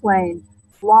airplane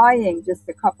flying just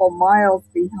a couple miles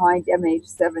behind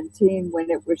MH17 when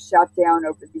it was shot down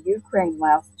over the Ukraine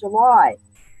last July.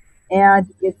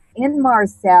 And it's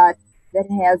Inmarsat that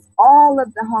has all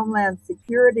of the Homeland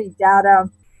Security data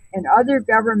and other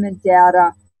government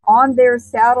data on their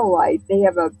satellite. They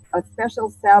have a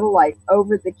special satellite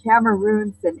over the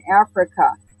Cameroons in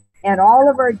Africa, and all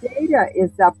of our data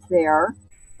is up there.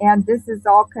 And this is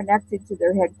all connected to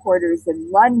their headquarters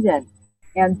in London.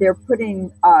 And they're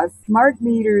putting smart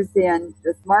meters in.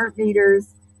 The smart meters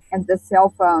and the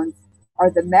cell phones are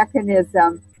the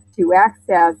mechanism to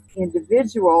access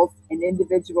individuals and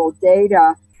individual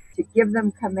data, to give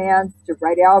them commands, to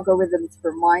write algorithms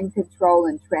for mind control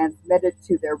and transmit it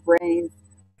to their brains,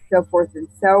 so forth and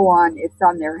so on. It's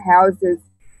on their houses.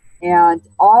 And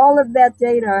all of that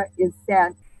data is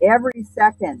sent every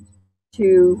second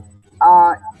to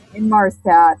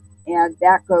Inmarsat, and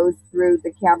that goes through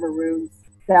the Cameroon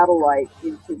satellite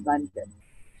into London.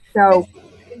 So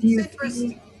do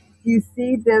you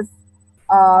see this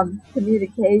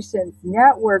communications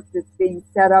network that's being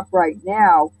set up right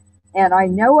now? And I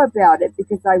know about it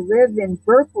because I live in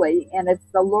Berkeley, and it's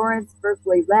the Lawrence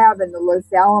Berkeley Lab and the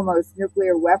Los Alamos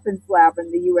Nuclear Weapons Lab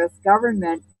and the U.S.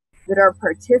 government that are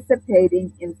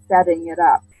participating in setting it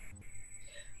up.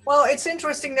 Well, it's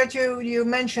interesting that you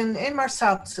mentioned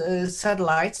Inmarsat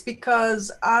satellites,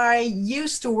 because I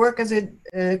used to work as a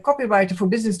copywriter for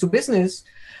business to business,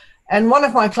 and one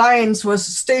of my clients was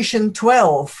Station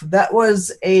 12. That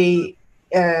was a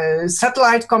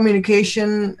satellite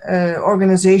communication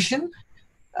organization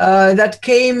that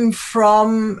came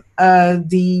from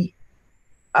the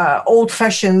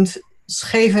old-fashioned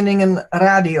Scheveningen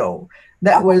radio.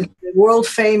 That was the world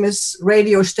famous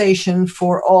radio station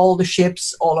for all the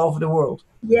ships all over the world.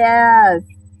 Yes.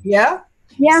 Yeah?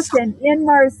 Yes, and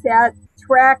Inmarsat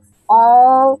tracks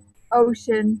all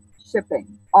ocean shipping,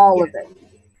 all of it.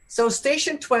 So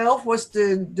Station 12 was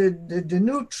the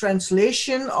new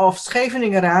translation of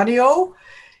Scheveningen radio,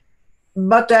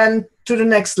 but then to the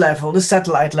next level, the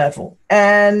satellite level.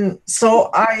 And so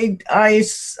I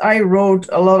wrote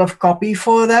a lot of copy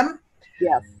for them.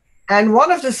 Yes. And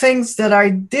one of the things that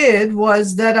I did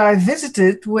was that I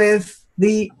visited with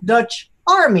the Dutch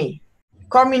Army,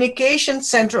 communication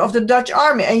center of the Dutch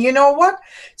Army. And you know what?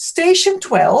 Station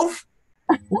 12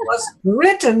 was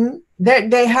written,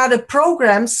 they had a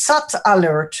program, Sat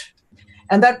Alert.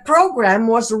 And that program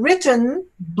was written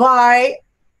by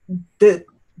the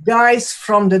guys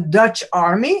from the Dutch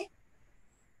Army.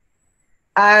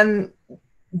 And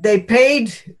they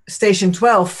paid Station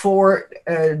 12 for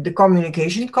the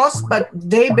communication costs, but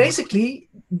they basically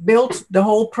built the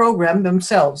whole program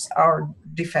themselves, our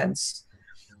defense.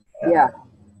 Yeah.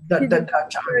 The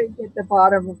Dutch Army. At the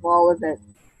bottom of all of it.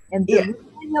 And the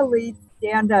ruling elite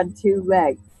stand on two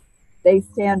legs. They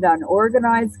stand on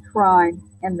organized crime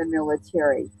and the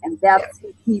military. And that's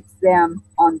what keeps them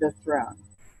on the throne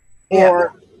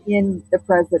or in the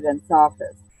president's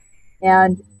office.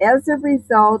 And as a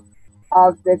result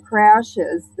of the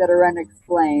crashes that are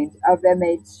unexplained of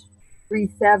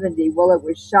MH370, well, it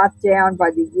was shot down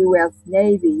by the U.S.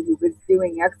 Navy, who was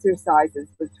doing exercises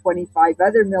with 25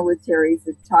 other militaries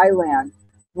in Thailand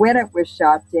when it was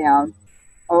shot down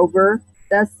over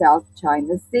the South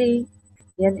China Sea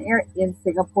in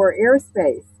Singapore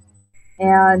airspace.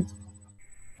 And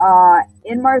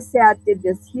Inmarsat did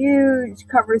this huge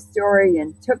cover story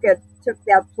and took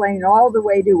that plane all the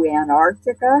way to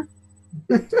Antarctica.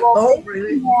 Well, they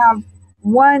didn't have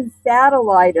one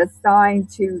satellite assigned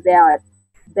to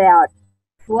that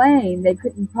plane. They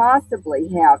couldn't possibly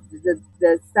have.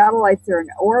 The satellites are in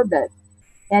orbit.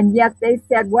 And yet they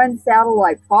said one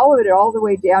satellite followed it all the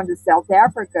way down to South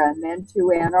Africa and then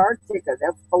to Antarctica.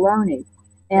 That's baloney.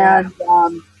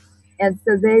 And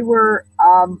so they were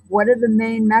one of the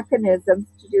main mechanisms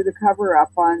to do the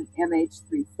cover-up on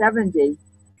MH370.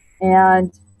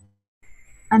 And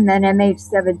then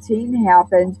MH17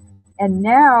 happened, and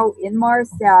now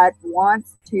Inmarsat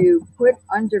wants to put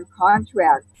under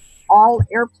contract all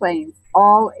airplanes,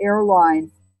 all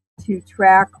airlines, to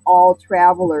track all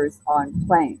travelers on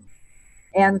planes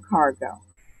and cargo.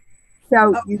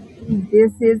 So you see,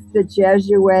 this is the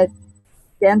Jesuit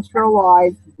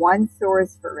centralized, one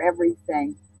source for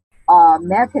everything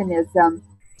mechanism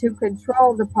to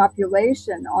control the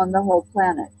population on the whole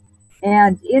planet.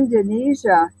 And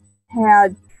Indonesia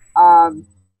had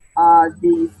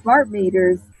the smart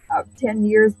meters 10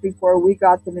 years before we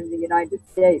got them in the United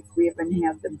States. We haven't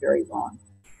had them very long.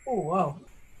 Oh, wow.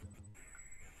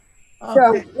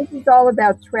 So Okay. this is all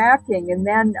about tracking. And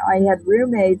then I had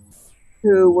roommates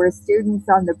who were students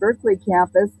on the Berkeley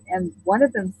campus, and one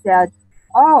of them said,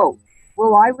 "Oh,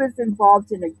 well, I was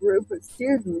involved in a group of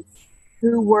students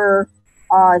who were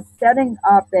setting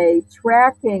up a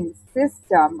tracking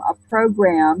system, a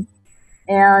program,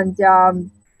 and the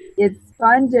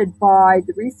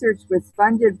research was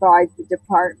funded by the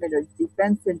Department of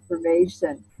Defense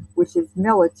Information, which is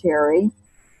military.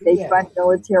 They Yeah. fund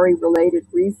military related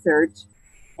research.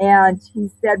 And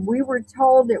he said, we were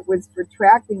told it was for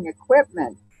tracking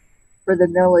equipment for the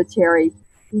military.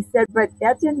 He said, but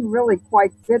that didn't really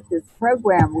quite fit this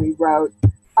program we wrote.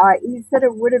 He said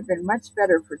it would have been much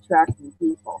better for tracking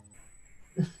people.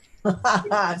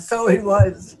 So it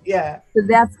was. Yeah. So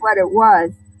that's what it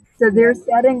was. So Yeah. they're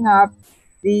setting up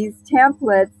these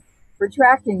templates for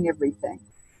tracking everything.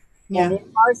 And Yeah.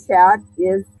 Inmarsat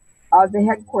is the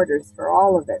headquarters for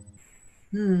all of it.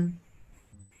 Hmm.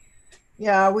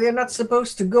 Yeah, we are not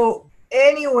supposed to go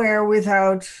anywhere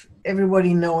without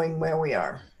everybody knowing where we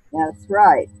are. That's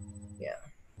right. Yeah.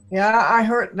 Yeah, I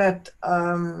heard that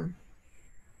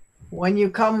when you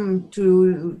come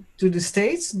to the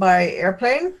States by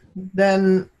airplane,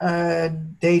 then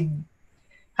they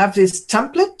have this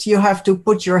template. You have to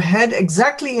put your head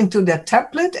exactly into that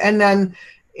template, and then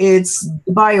it's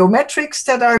biometrics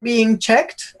that are being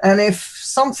checked. And if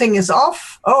something is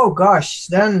off, oh gosh,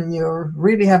 then you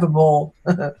really have a ball.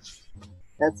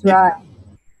 That's Yeah. right.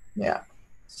 Yeah.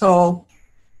 So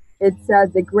It's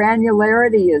the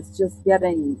granularity is just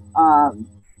getting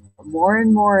more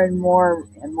and more and more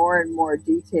and more and more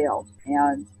detailed.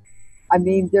 And I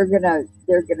mean, they're gonna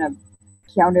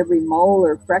count every mole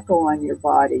or freckle on your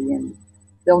body, and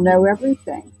they'll know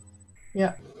everything.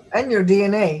 yeah, and your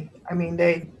DNA. I mean,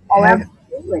 they Oh, have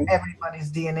absolutely.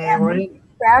 everybody's DNA And they already. can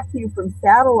track you from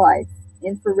satellites,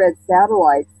 infrared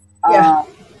satellites, Yeah, uh,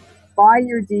 by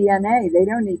your DNA. They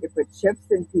don't need to put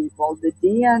chips in people. The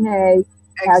DNA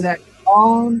has its exactly.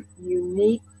 own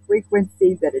unique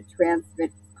frequency that it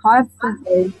transmits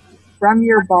constantly from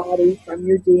your body, from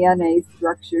your DNA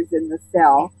structures in the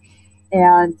cell.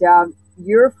 And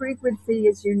your frequency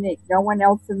is unique. No one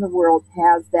else in the world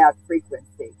has that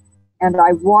frequency. And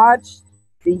I watched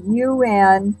the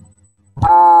UN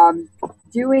um,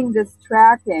 doing this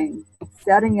tracking,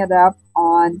 setting it up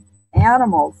on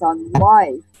animals, um,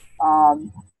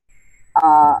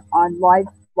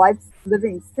 life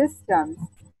living systems,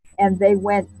 and they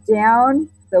went down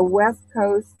the west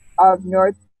coast of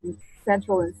North,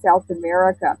 Central, and South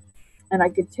America, and I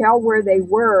could tell where they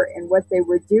were and what they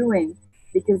were doing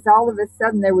because all of a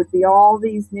sudden there would be all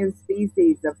these new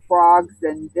species of frogs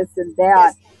and this and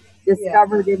that Yes. Yeah.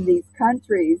 discovered in these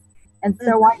countries. And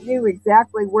so Mhm. I knew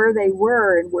exactly where they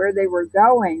were and where they were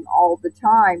going all the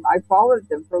time. I followed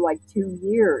them for like 2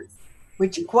 years.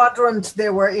 Which quadrant they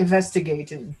were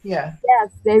investigating? Yeah.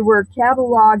 Yes, they were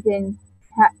cataloging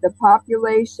the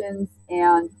populations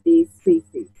and the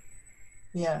species.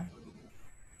 Yeah.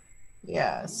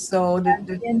 Yeah. So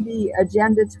the In the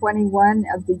Agenda 21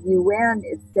 of the UN,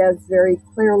 it says very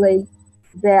clearly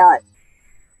that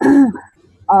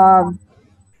um,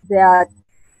 that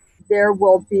there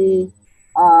will be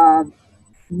um,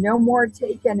 no more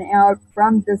taken out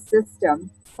from the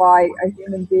system by a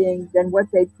human being than what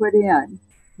they put in.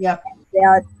 yeah.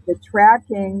 That the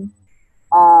tracking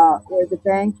or the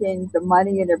banking, the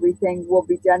money, and everything will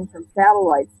be done from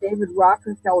satellites. David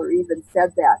Rockefeller even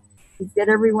said that. He said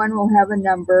everyone will have a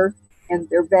number, and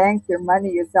their bank, their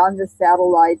money is on the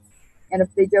satellites. And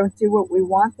if they don't do what we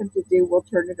want them to do, we'll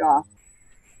turn it off.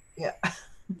 Yeah.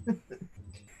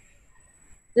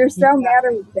 They're so Yeah. matter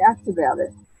of fact about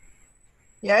it.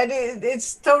 Yeah,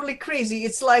 it's totally crazy.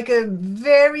 It's like a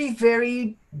very,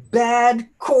 very bad,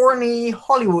 corny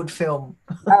Hollywood film.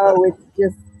 Oh,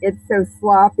 it's so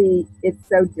sloppy. It's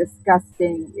so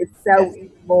disgusting. It's so Yes.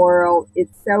 immoral.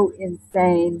 It's so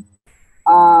insane.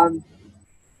 Um,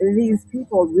 these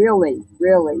people really,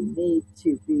 really need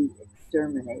to be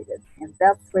exterminated. And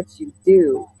that's what you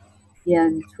do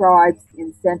in tribes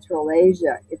in Central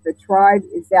Asia. If a tribe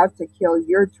is out to kill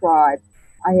your tribe,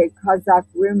 I had Kazakh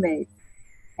roommates,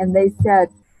 and they said,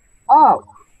 oh,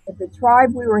 if the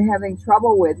tribe we were having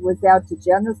trouble with was out to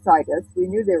genocide us, we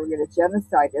knew they were going to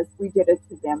genocide us. We did it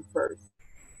to them first.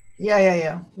 Yeah, yeah,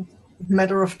 yeah.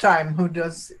 Matter of time. Who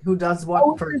does what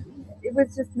Oh, first? it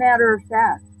was just matter of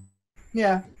fact.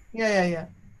 Yeah, yeah, yeah, yeah,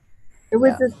 It yeah.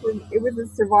 was a, it was a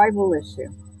survival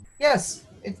issue. Yes,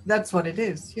 that's what it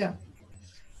is. Yeah.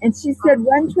 And she said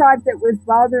one tribe that was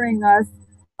bothering us,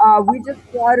 we just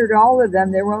slaughtered all of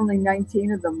them. There were only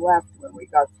 19 of them left when we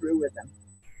got through with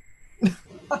them.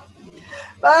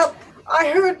 Well,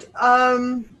 I heard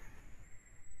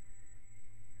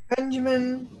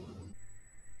Benjamin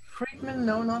Friedman.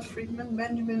 No, not Friedman.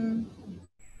 Benjamin.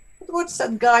 What's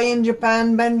that guy in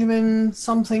Japan? Benjamin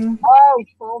something. Oh,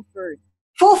 Fulford.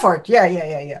 Fulford. Yeah, yeah,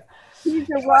 yeah, yeah. He's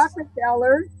a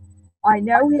Rockefeller. I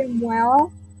know him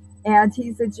well, and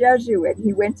he's a Jesuit.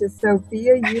 He went to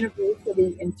Sophia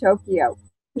University in Tokyo.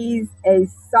 He's a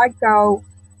psycho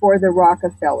for the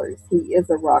Rockefellers. He is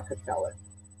a Rockefeller.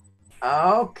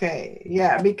 Okay,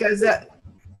 yeah, because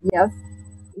Yes.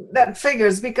 that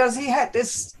figures because he had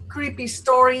this creepy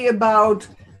story about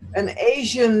an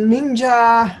Asian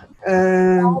ninja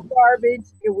All garbage.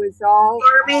 It was all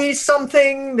army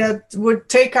something that would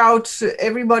take out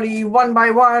everybody one by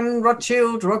one,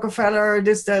 Rothschild, Rockefeller,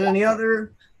 this, that, and the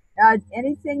other.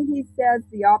 anything he says,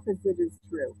 the opposite is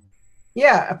true.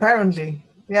 Yeah, apparently.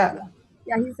 Yeah.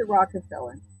 Yeah, he's a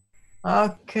Rockefeller.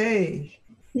 Okay.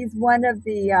 He's one of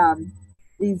the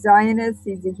Zionists.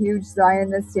 He's a huge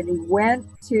Zionist, and he went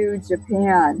to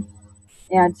Japan,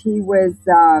 and he was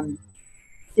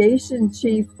station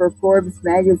chief for Forbes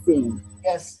magazine.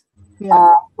 Yes.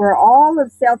 Yeah. For all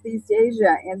of Southeast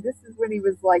Asia, and this is when he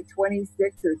was like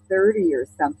 26 or 30 or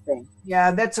something.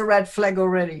 Yeah, that's a red flag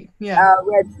already. Yeah.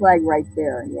 Red flag right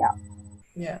there. Yeah.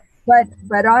 Yeah.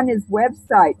 But on his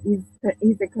website,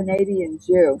 he's a Canadian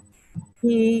Jew.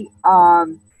 He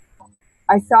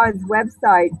I saw his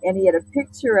website, and he had a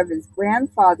picture of his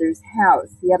grandfather's house.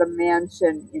 He had a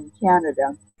mansion in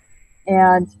Canada,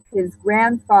 and his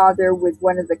grandfather was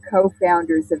one of the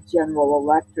co-founders of General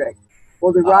Electric.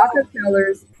 Well, the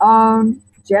Rockefellers own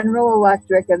General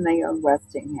Electric, and they own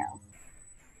Westinghouse.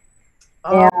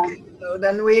 Okay, so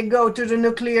then we go to the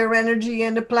nuclear energy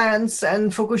and the plants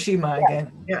and Fukushima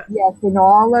again. Yeah. Yes, and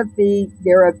all of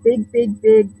they're a big,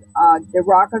 the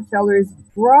Rockefellers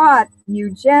brought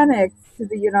eugenics to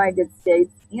the United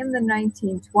States in the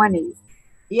 1920s.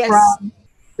 Yes.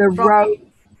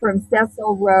 From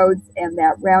Cecil Rhodes and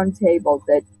that round table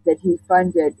that he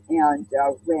funded and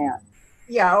ran.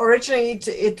 Yeah, originally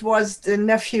it was the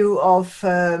nephew of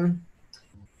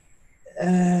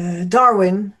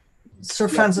Darwin, Sir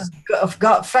Francis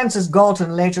Francis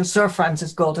Galton, later Sir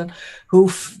Francis Galton, who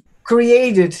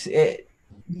created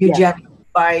eugenics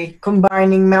by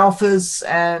combining Malthus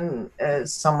and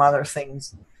some other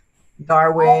things.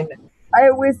 Darwin.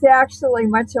 It was actually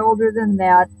much older than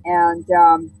that, and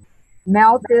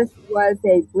Malthus was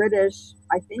a British,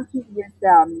 I think he was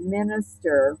a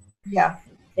minister. Yeah.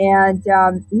 And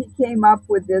he came up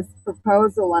with this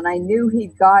proposal, and I knew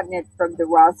he'd gotten it from the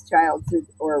Rothschilds,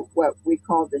 or what we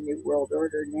call the New World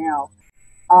Order now,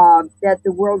 that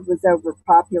the world was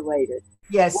overpopulated.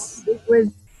 Yes. It was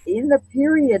in the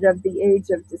period of the Age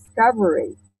of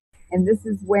Discovery, and this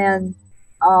is when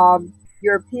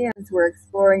Europeans were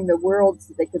exploring the world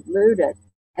so they could loot it.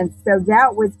 And so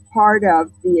that was part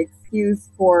of the excuse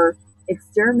for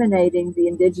exterminating the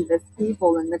indigenous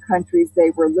people in the countries they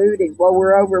were looting. Well,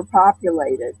 we're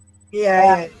overpopulated.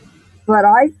 Yeah. But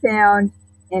I found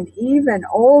an even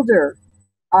older,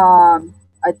 a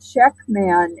Czech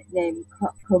man named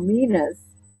Comenius,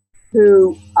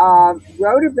 who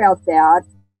wrote about that,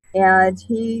 and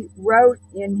he wrote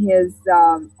in his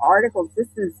articles.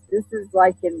 This is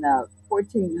like in the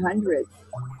 1400s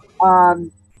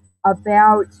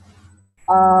about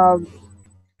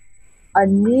a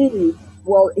need.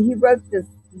 Well, he wrote this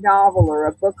novel or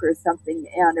a book or something,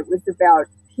 and it was about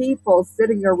people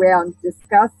sitting around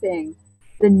discussing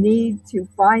the need to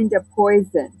find a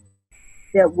poison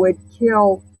that would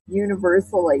kill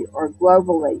universally or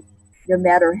globally, no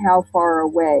matter how far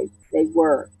away they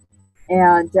were.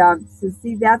 And so,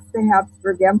 see, that's the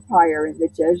Habsburg Empire and the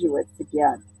Jesuits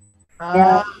again.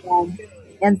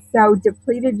 And so,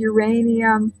 depleted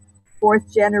uranium,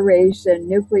 fourth generation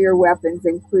nuclear weapons,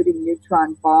 including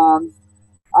neutron bombs,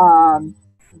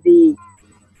 the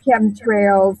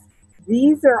chemtrails,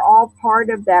 these are all part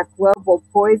of that global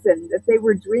poison that they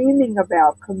were dreaming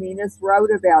about. Comenius wrote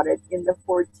about it in the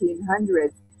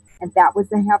 1400s, and that was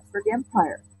the Habsburg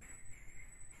Empire.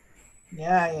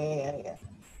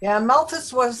 Yeah.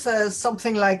 Malthus was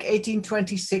something like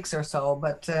 1826 or so,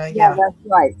 but yeah, that's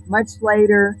right, much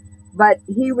later. But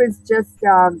he was just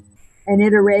an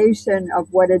iteration of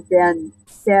what had been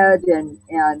said and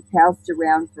passed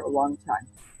around for a long time.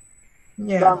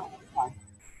 Yeah.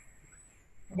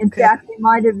 In fact, they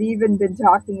might have even been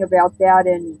talking about that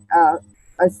in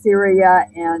Assyria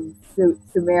and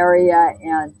Sumeria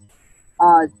and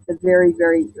the very,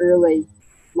 very early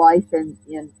life in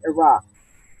Iraq.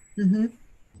 Mm-hmm.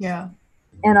 Yeah.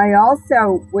 And I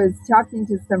also was talking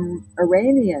to some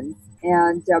Iranians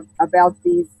and about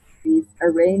these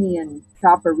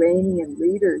top Iranian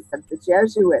leaders of the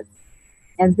Jesuits.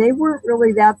 And they weren't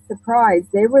really that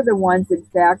surprised. They were the ones, in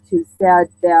fact, who said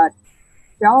that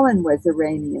Stalin was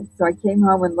Iranian. So I came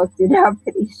home and looked it up,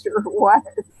 and he sure was.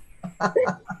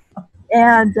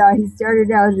 And he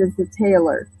started out as a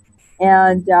tailor,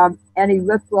 and he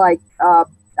looked like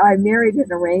I married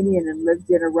an Iranian and lived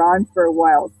in Iran for a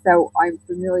while, so I'm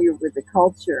familiar with the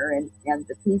culture and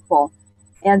the people.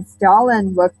 And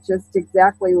Stalin looked just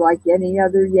exactly like any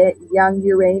other young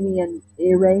Iranian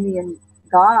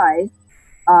guy.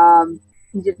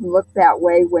 He didn't look that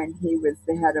way when he was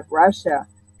the head of Russia,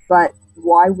 but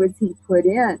why was he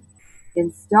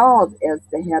installed as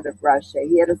the head of Russia?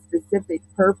 He had a specific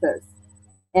purpose.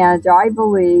 And I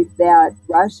believe that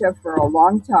Russia for a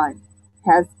long time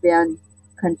has been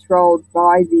controlled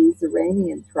by these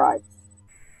Iranian tribes.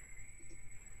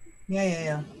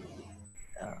 Yeah.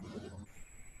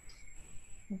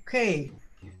 Okay.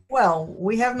 Well,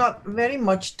 we have not very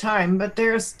much time, but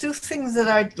there's two things that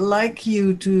I'd like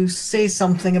you to say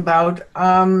something about.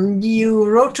 You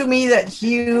wrote to me that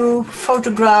you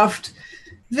photographed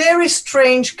very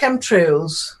strange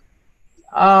chemtrails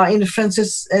in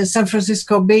the San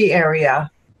Francisco Bay Area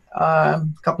a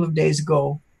couple of days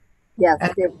ago. Yes,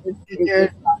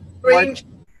 there's strange,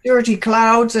 dirty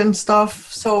clouds and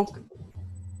stuff. So,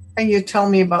 can you tell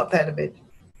me about that a bit?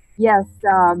 Yes,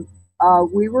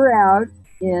 we were out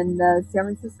in the San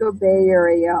Francisco Bay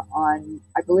Area on,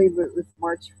 I believe it was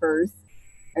March 1st.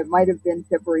 It might have been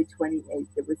February 28th.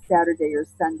 It was Saturday or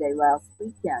Sunday last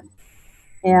weekend.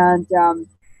 And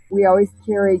we always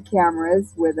carry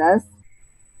cameras with us.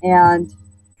 And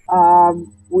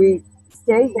we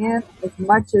stay in as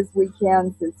much as we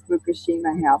can since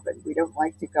Fukushima happened. We don't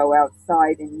like to go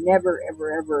outside, and never,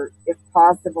 ever, ever, if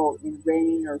possible, in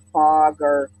rain or fog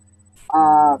or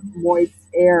moist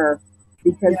air,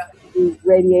 because the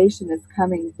radiation is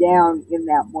coming down in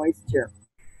that moisture.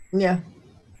 Yeah.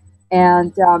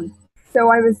 And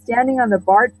so I was standing on the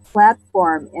BART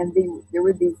platform, and there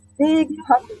were these big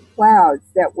puffy clouds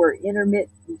that were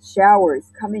intermittent showers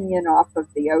coming in off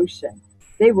of the ocean.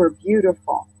 They were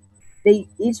beautiful.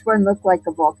 Each one looked like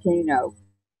a volcano.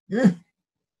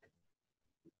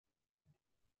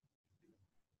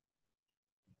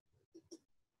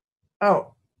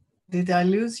 Oh, did I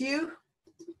lose you?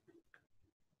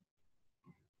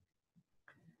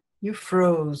 You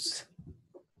froze.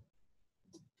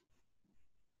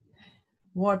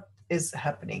 What is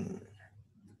happening?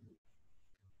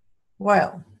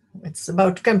 Well, it's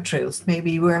about chemtrails.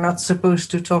 Maybe we're not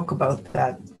supposed to talk about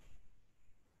that.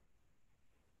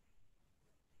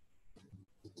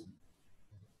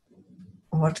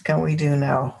 What can we do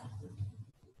now?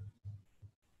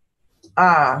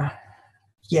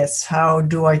 Yes, how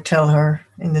do I tell her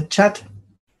in the chat?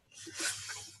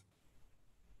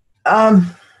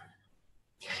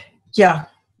 Yeah.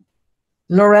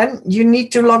 Leuren, you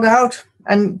need to log out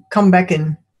and come back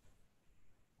in.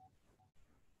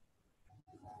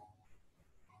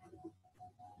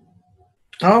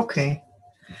 Okay.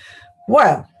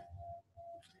 Well,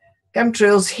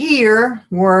 chemtrails here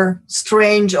were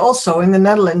strange also in the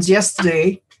Netherlands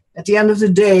yesterday. At the end of the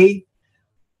day,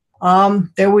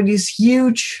 there were these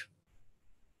huge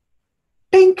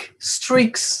pink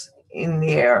streaks in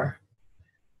the air.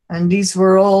 And these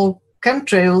were all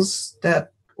chemtrails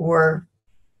that were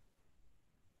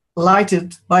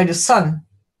lighted by the sun.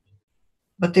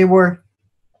 But they were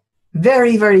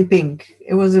very, very pink.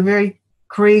 It was a very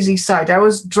crazy sight. I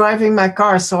was driving my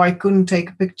car, so I couldn't take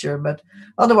a picture, but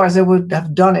otherwise I would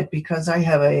have done it because I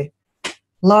have a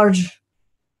large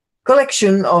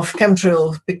collection of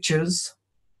chemtrail pictures.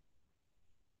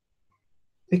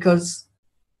 Because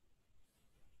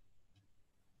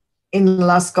in the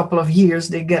last couple of years,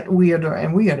 they get weirder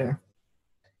and weirder.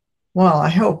 Well, I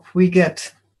hope we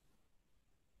get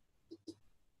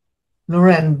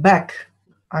Leuren back.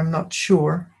 I'm not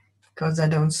sure because I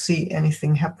don't see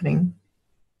anything happening.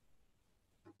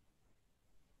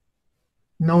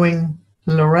 Knowing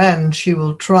Leuren, she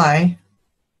will try.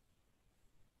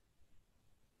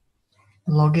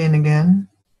 Log in again.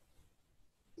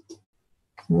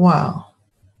 Wow.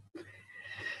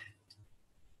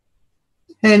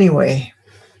 Anyway,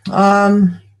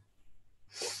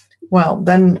 well,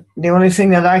 then the only thing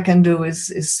that I can do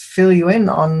is fill you in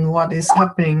on what is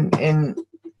happening in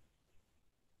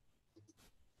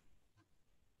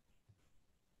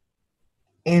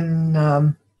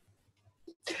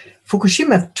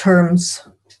Fukushima terms.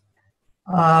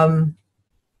 And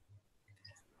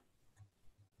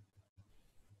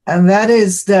that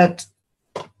is that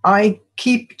I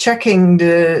keep checking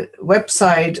the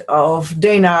website of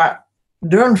Dana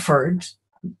Durnford,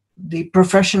 the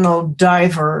professional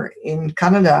diver in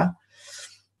Canada,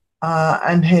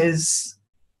 and his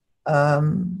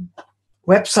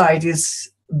website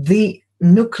is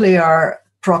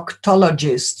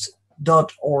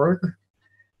thenuclearproctologist.org.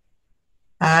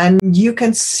 And you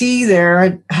can see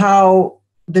there how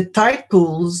the tide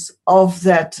pools of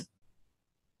that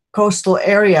coastal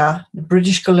area, the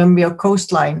British Columbia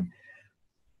coastline,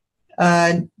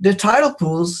 the tidal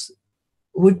pools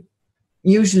would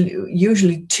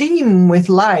usually teem with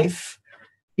life,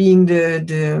 being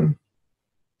the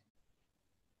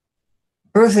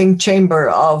birthing chamber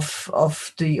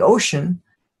of the ocean.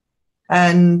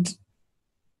 And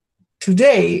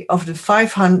today, of the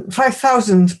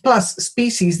 5,000 plus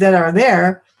species that are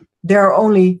there are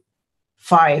only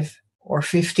 5 or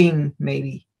 15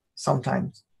 maybe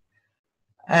sometimes.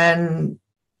 And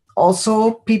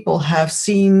also people have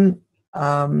seen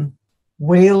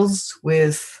whales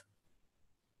with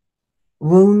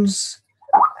wounds,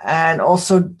 and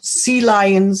also sea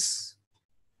lions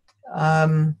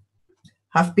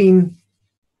have been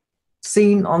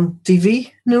seen on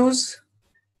TV news.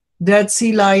 Dead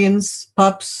sea lions,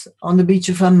 pups on the beach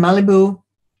of Malibu,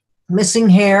 missing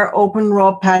hair, open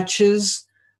raw patches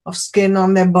of skin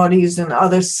on their bodies, and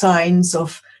other signs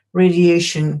of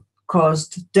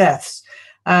radiation-caused deaths.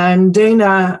 And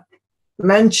Dana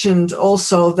mentioned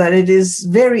also that it is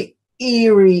very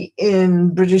eerie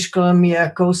in British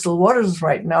Columbia coastal waters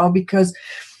right now, because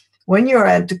when you're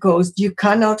at the coast, you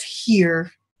cannot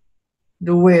hear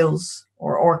the whales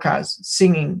or orcas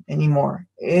singing anymore.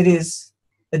 It is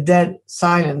a dead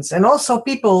silence. And also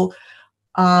people,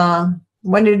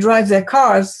 when they drive their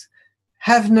cars,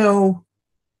 have no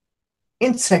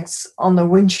insects on the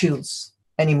windshields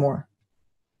anymore.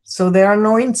 So there are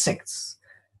no insects.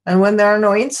 And when there are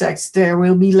no insects, there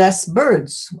will be less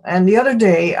birds. And the other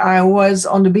day I was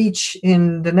on the beach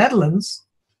in the Netherlands,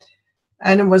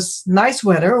 and it was nice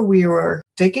weather. We were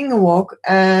taking a walk,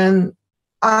 and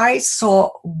I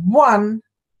saw one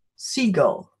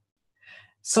seagull.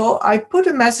 So I put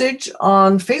a message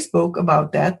on Facebook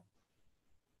about that.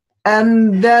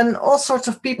 And then all sorts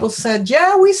of people said,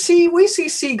 yeah, we see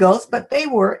seagulls, but they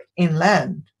were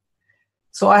inland.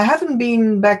 So I haven't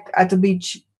been back at the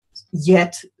beach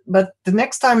yet, but the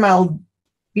next time I'll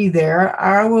be there,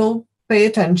 I will pay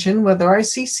attention whether I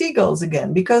see seagulls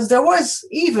again, because there was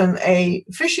even a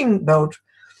fishing boat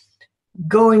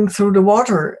going through the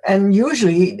water, and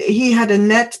usually he had a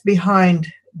net behind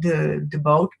the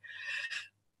boat,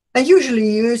 and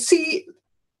usually you see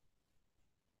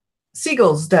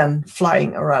seagulls then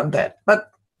flying around that,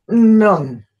 but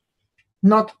none,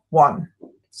 not one.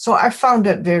 So I found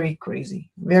that very crazy,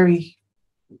 very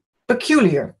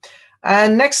peculiar.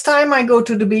 And next time I go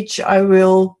to the beach, I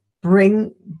will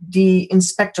bring the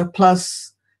Inspector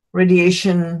Plus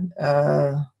radiation,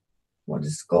 what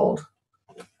is it called?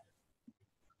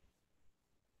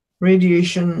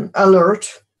 Radiation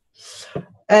alert,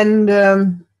 and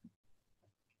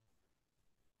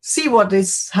see what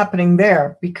is happening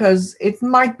there, because it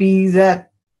might be that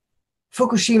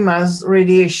Fukushima's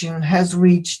radiation has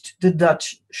reached the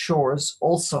Dutch shores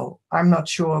also. I'm not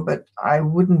sure, but I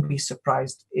wouldn't be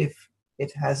surprised if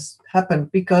it has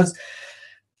happened, because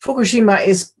Fukushima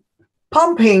is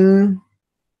pumping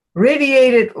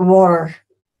radiated water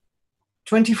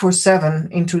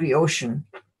 24/7 into the ocean,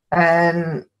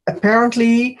 and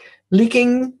apparently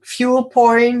leaking fuel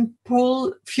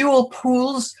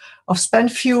pools of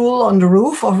spent fuel on the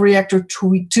roof of reactor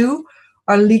 2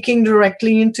 are leaking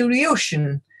directly into the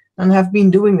ocean, and have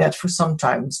been doing that for some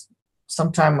time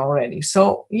already.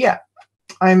 So yeah,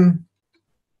 I'm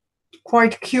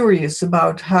quite curious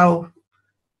about how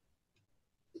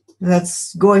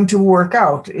that's going to work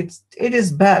out. It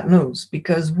is bad news,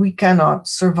 because we cannot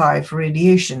survive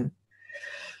radiation.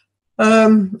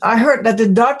 I heard that the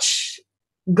Dutch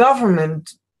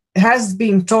government has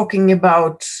been talking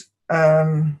about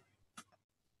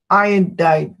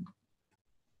iodide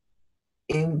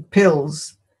in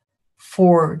pills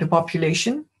for the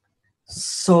population.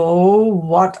 So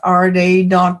what are they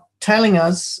not telling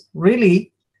us,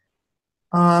 really?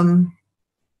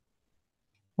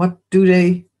 What do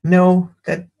they know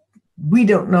that we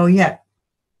don't know yet?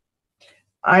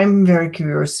 I'm very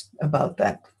curious about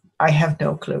that. I have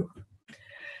no clue.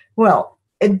 Well,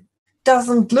 it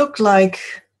doesn't look like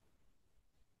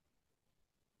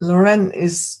Leuren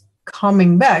is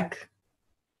coming back.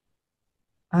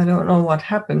 I don't know what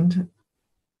happened,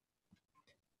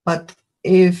 but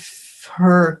if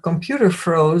her computer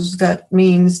froze, that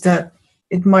means that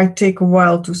it might take a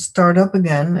while to start up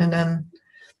again, and then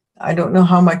I don't know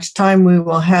how much time we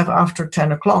will have after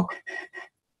 10 o'clock.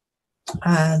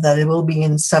 That it will be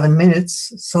in 7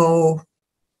 minutes. So,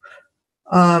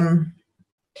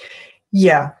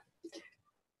 yeah.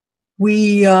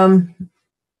 we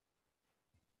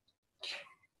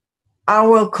I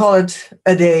will call it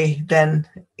a day then,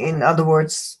 in other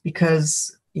words,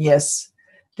 because yes,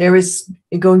 there is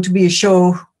going to be a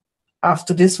show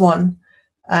after this one,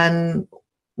 and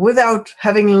without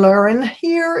having Leuren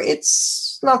here,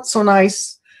 it's not so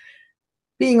nice.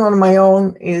 Being on my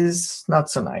own is not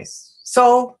so nice.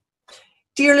 So,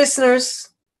 dear listeners,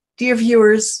 dear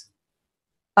viewers,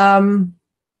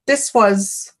 this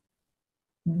was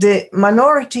the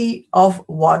Minority of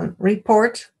One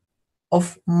report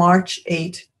of March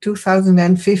 8,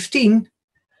 2015.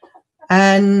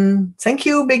 And thank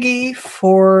you, Biggie,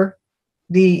 for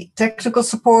the technical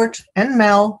support, and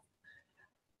Mel.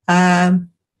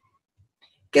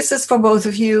 Kisses for both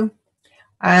of you.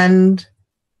 And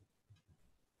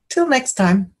till next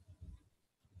time,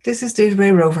 this is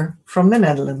Desiree Rover from the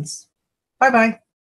Netherlands. Bye-bye.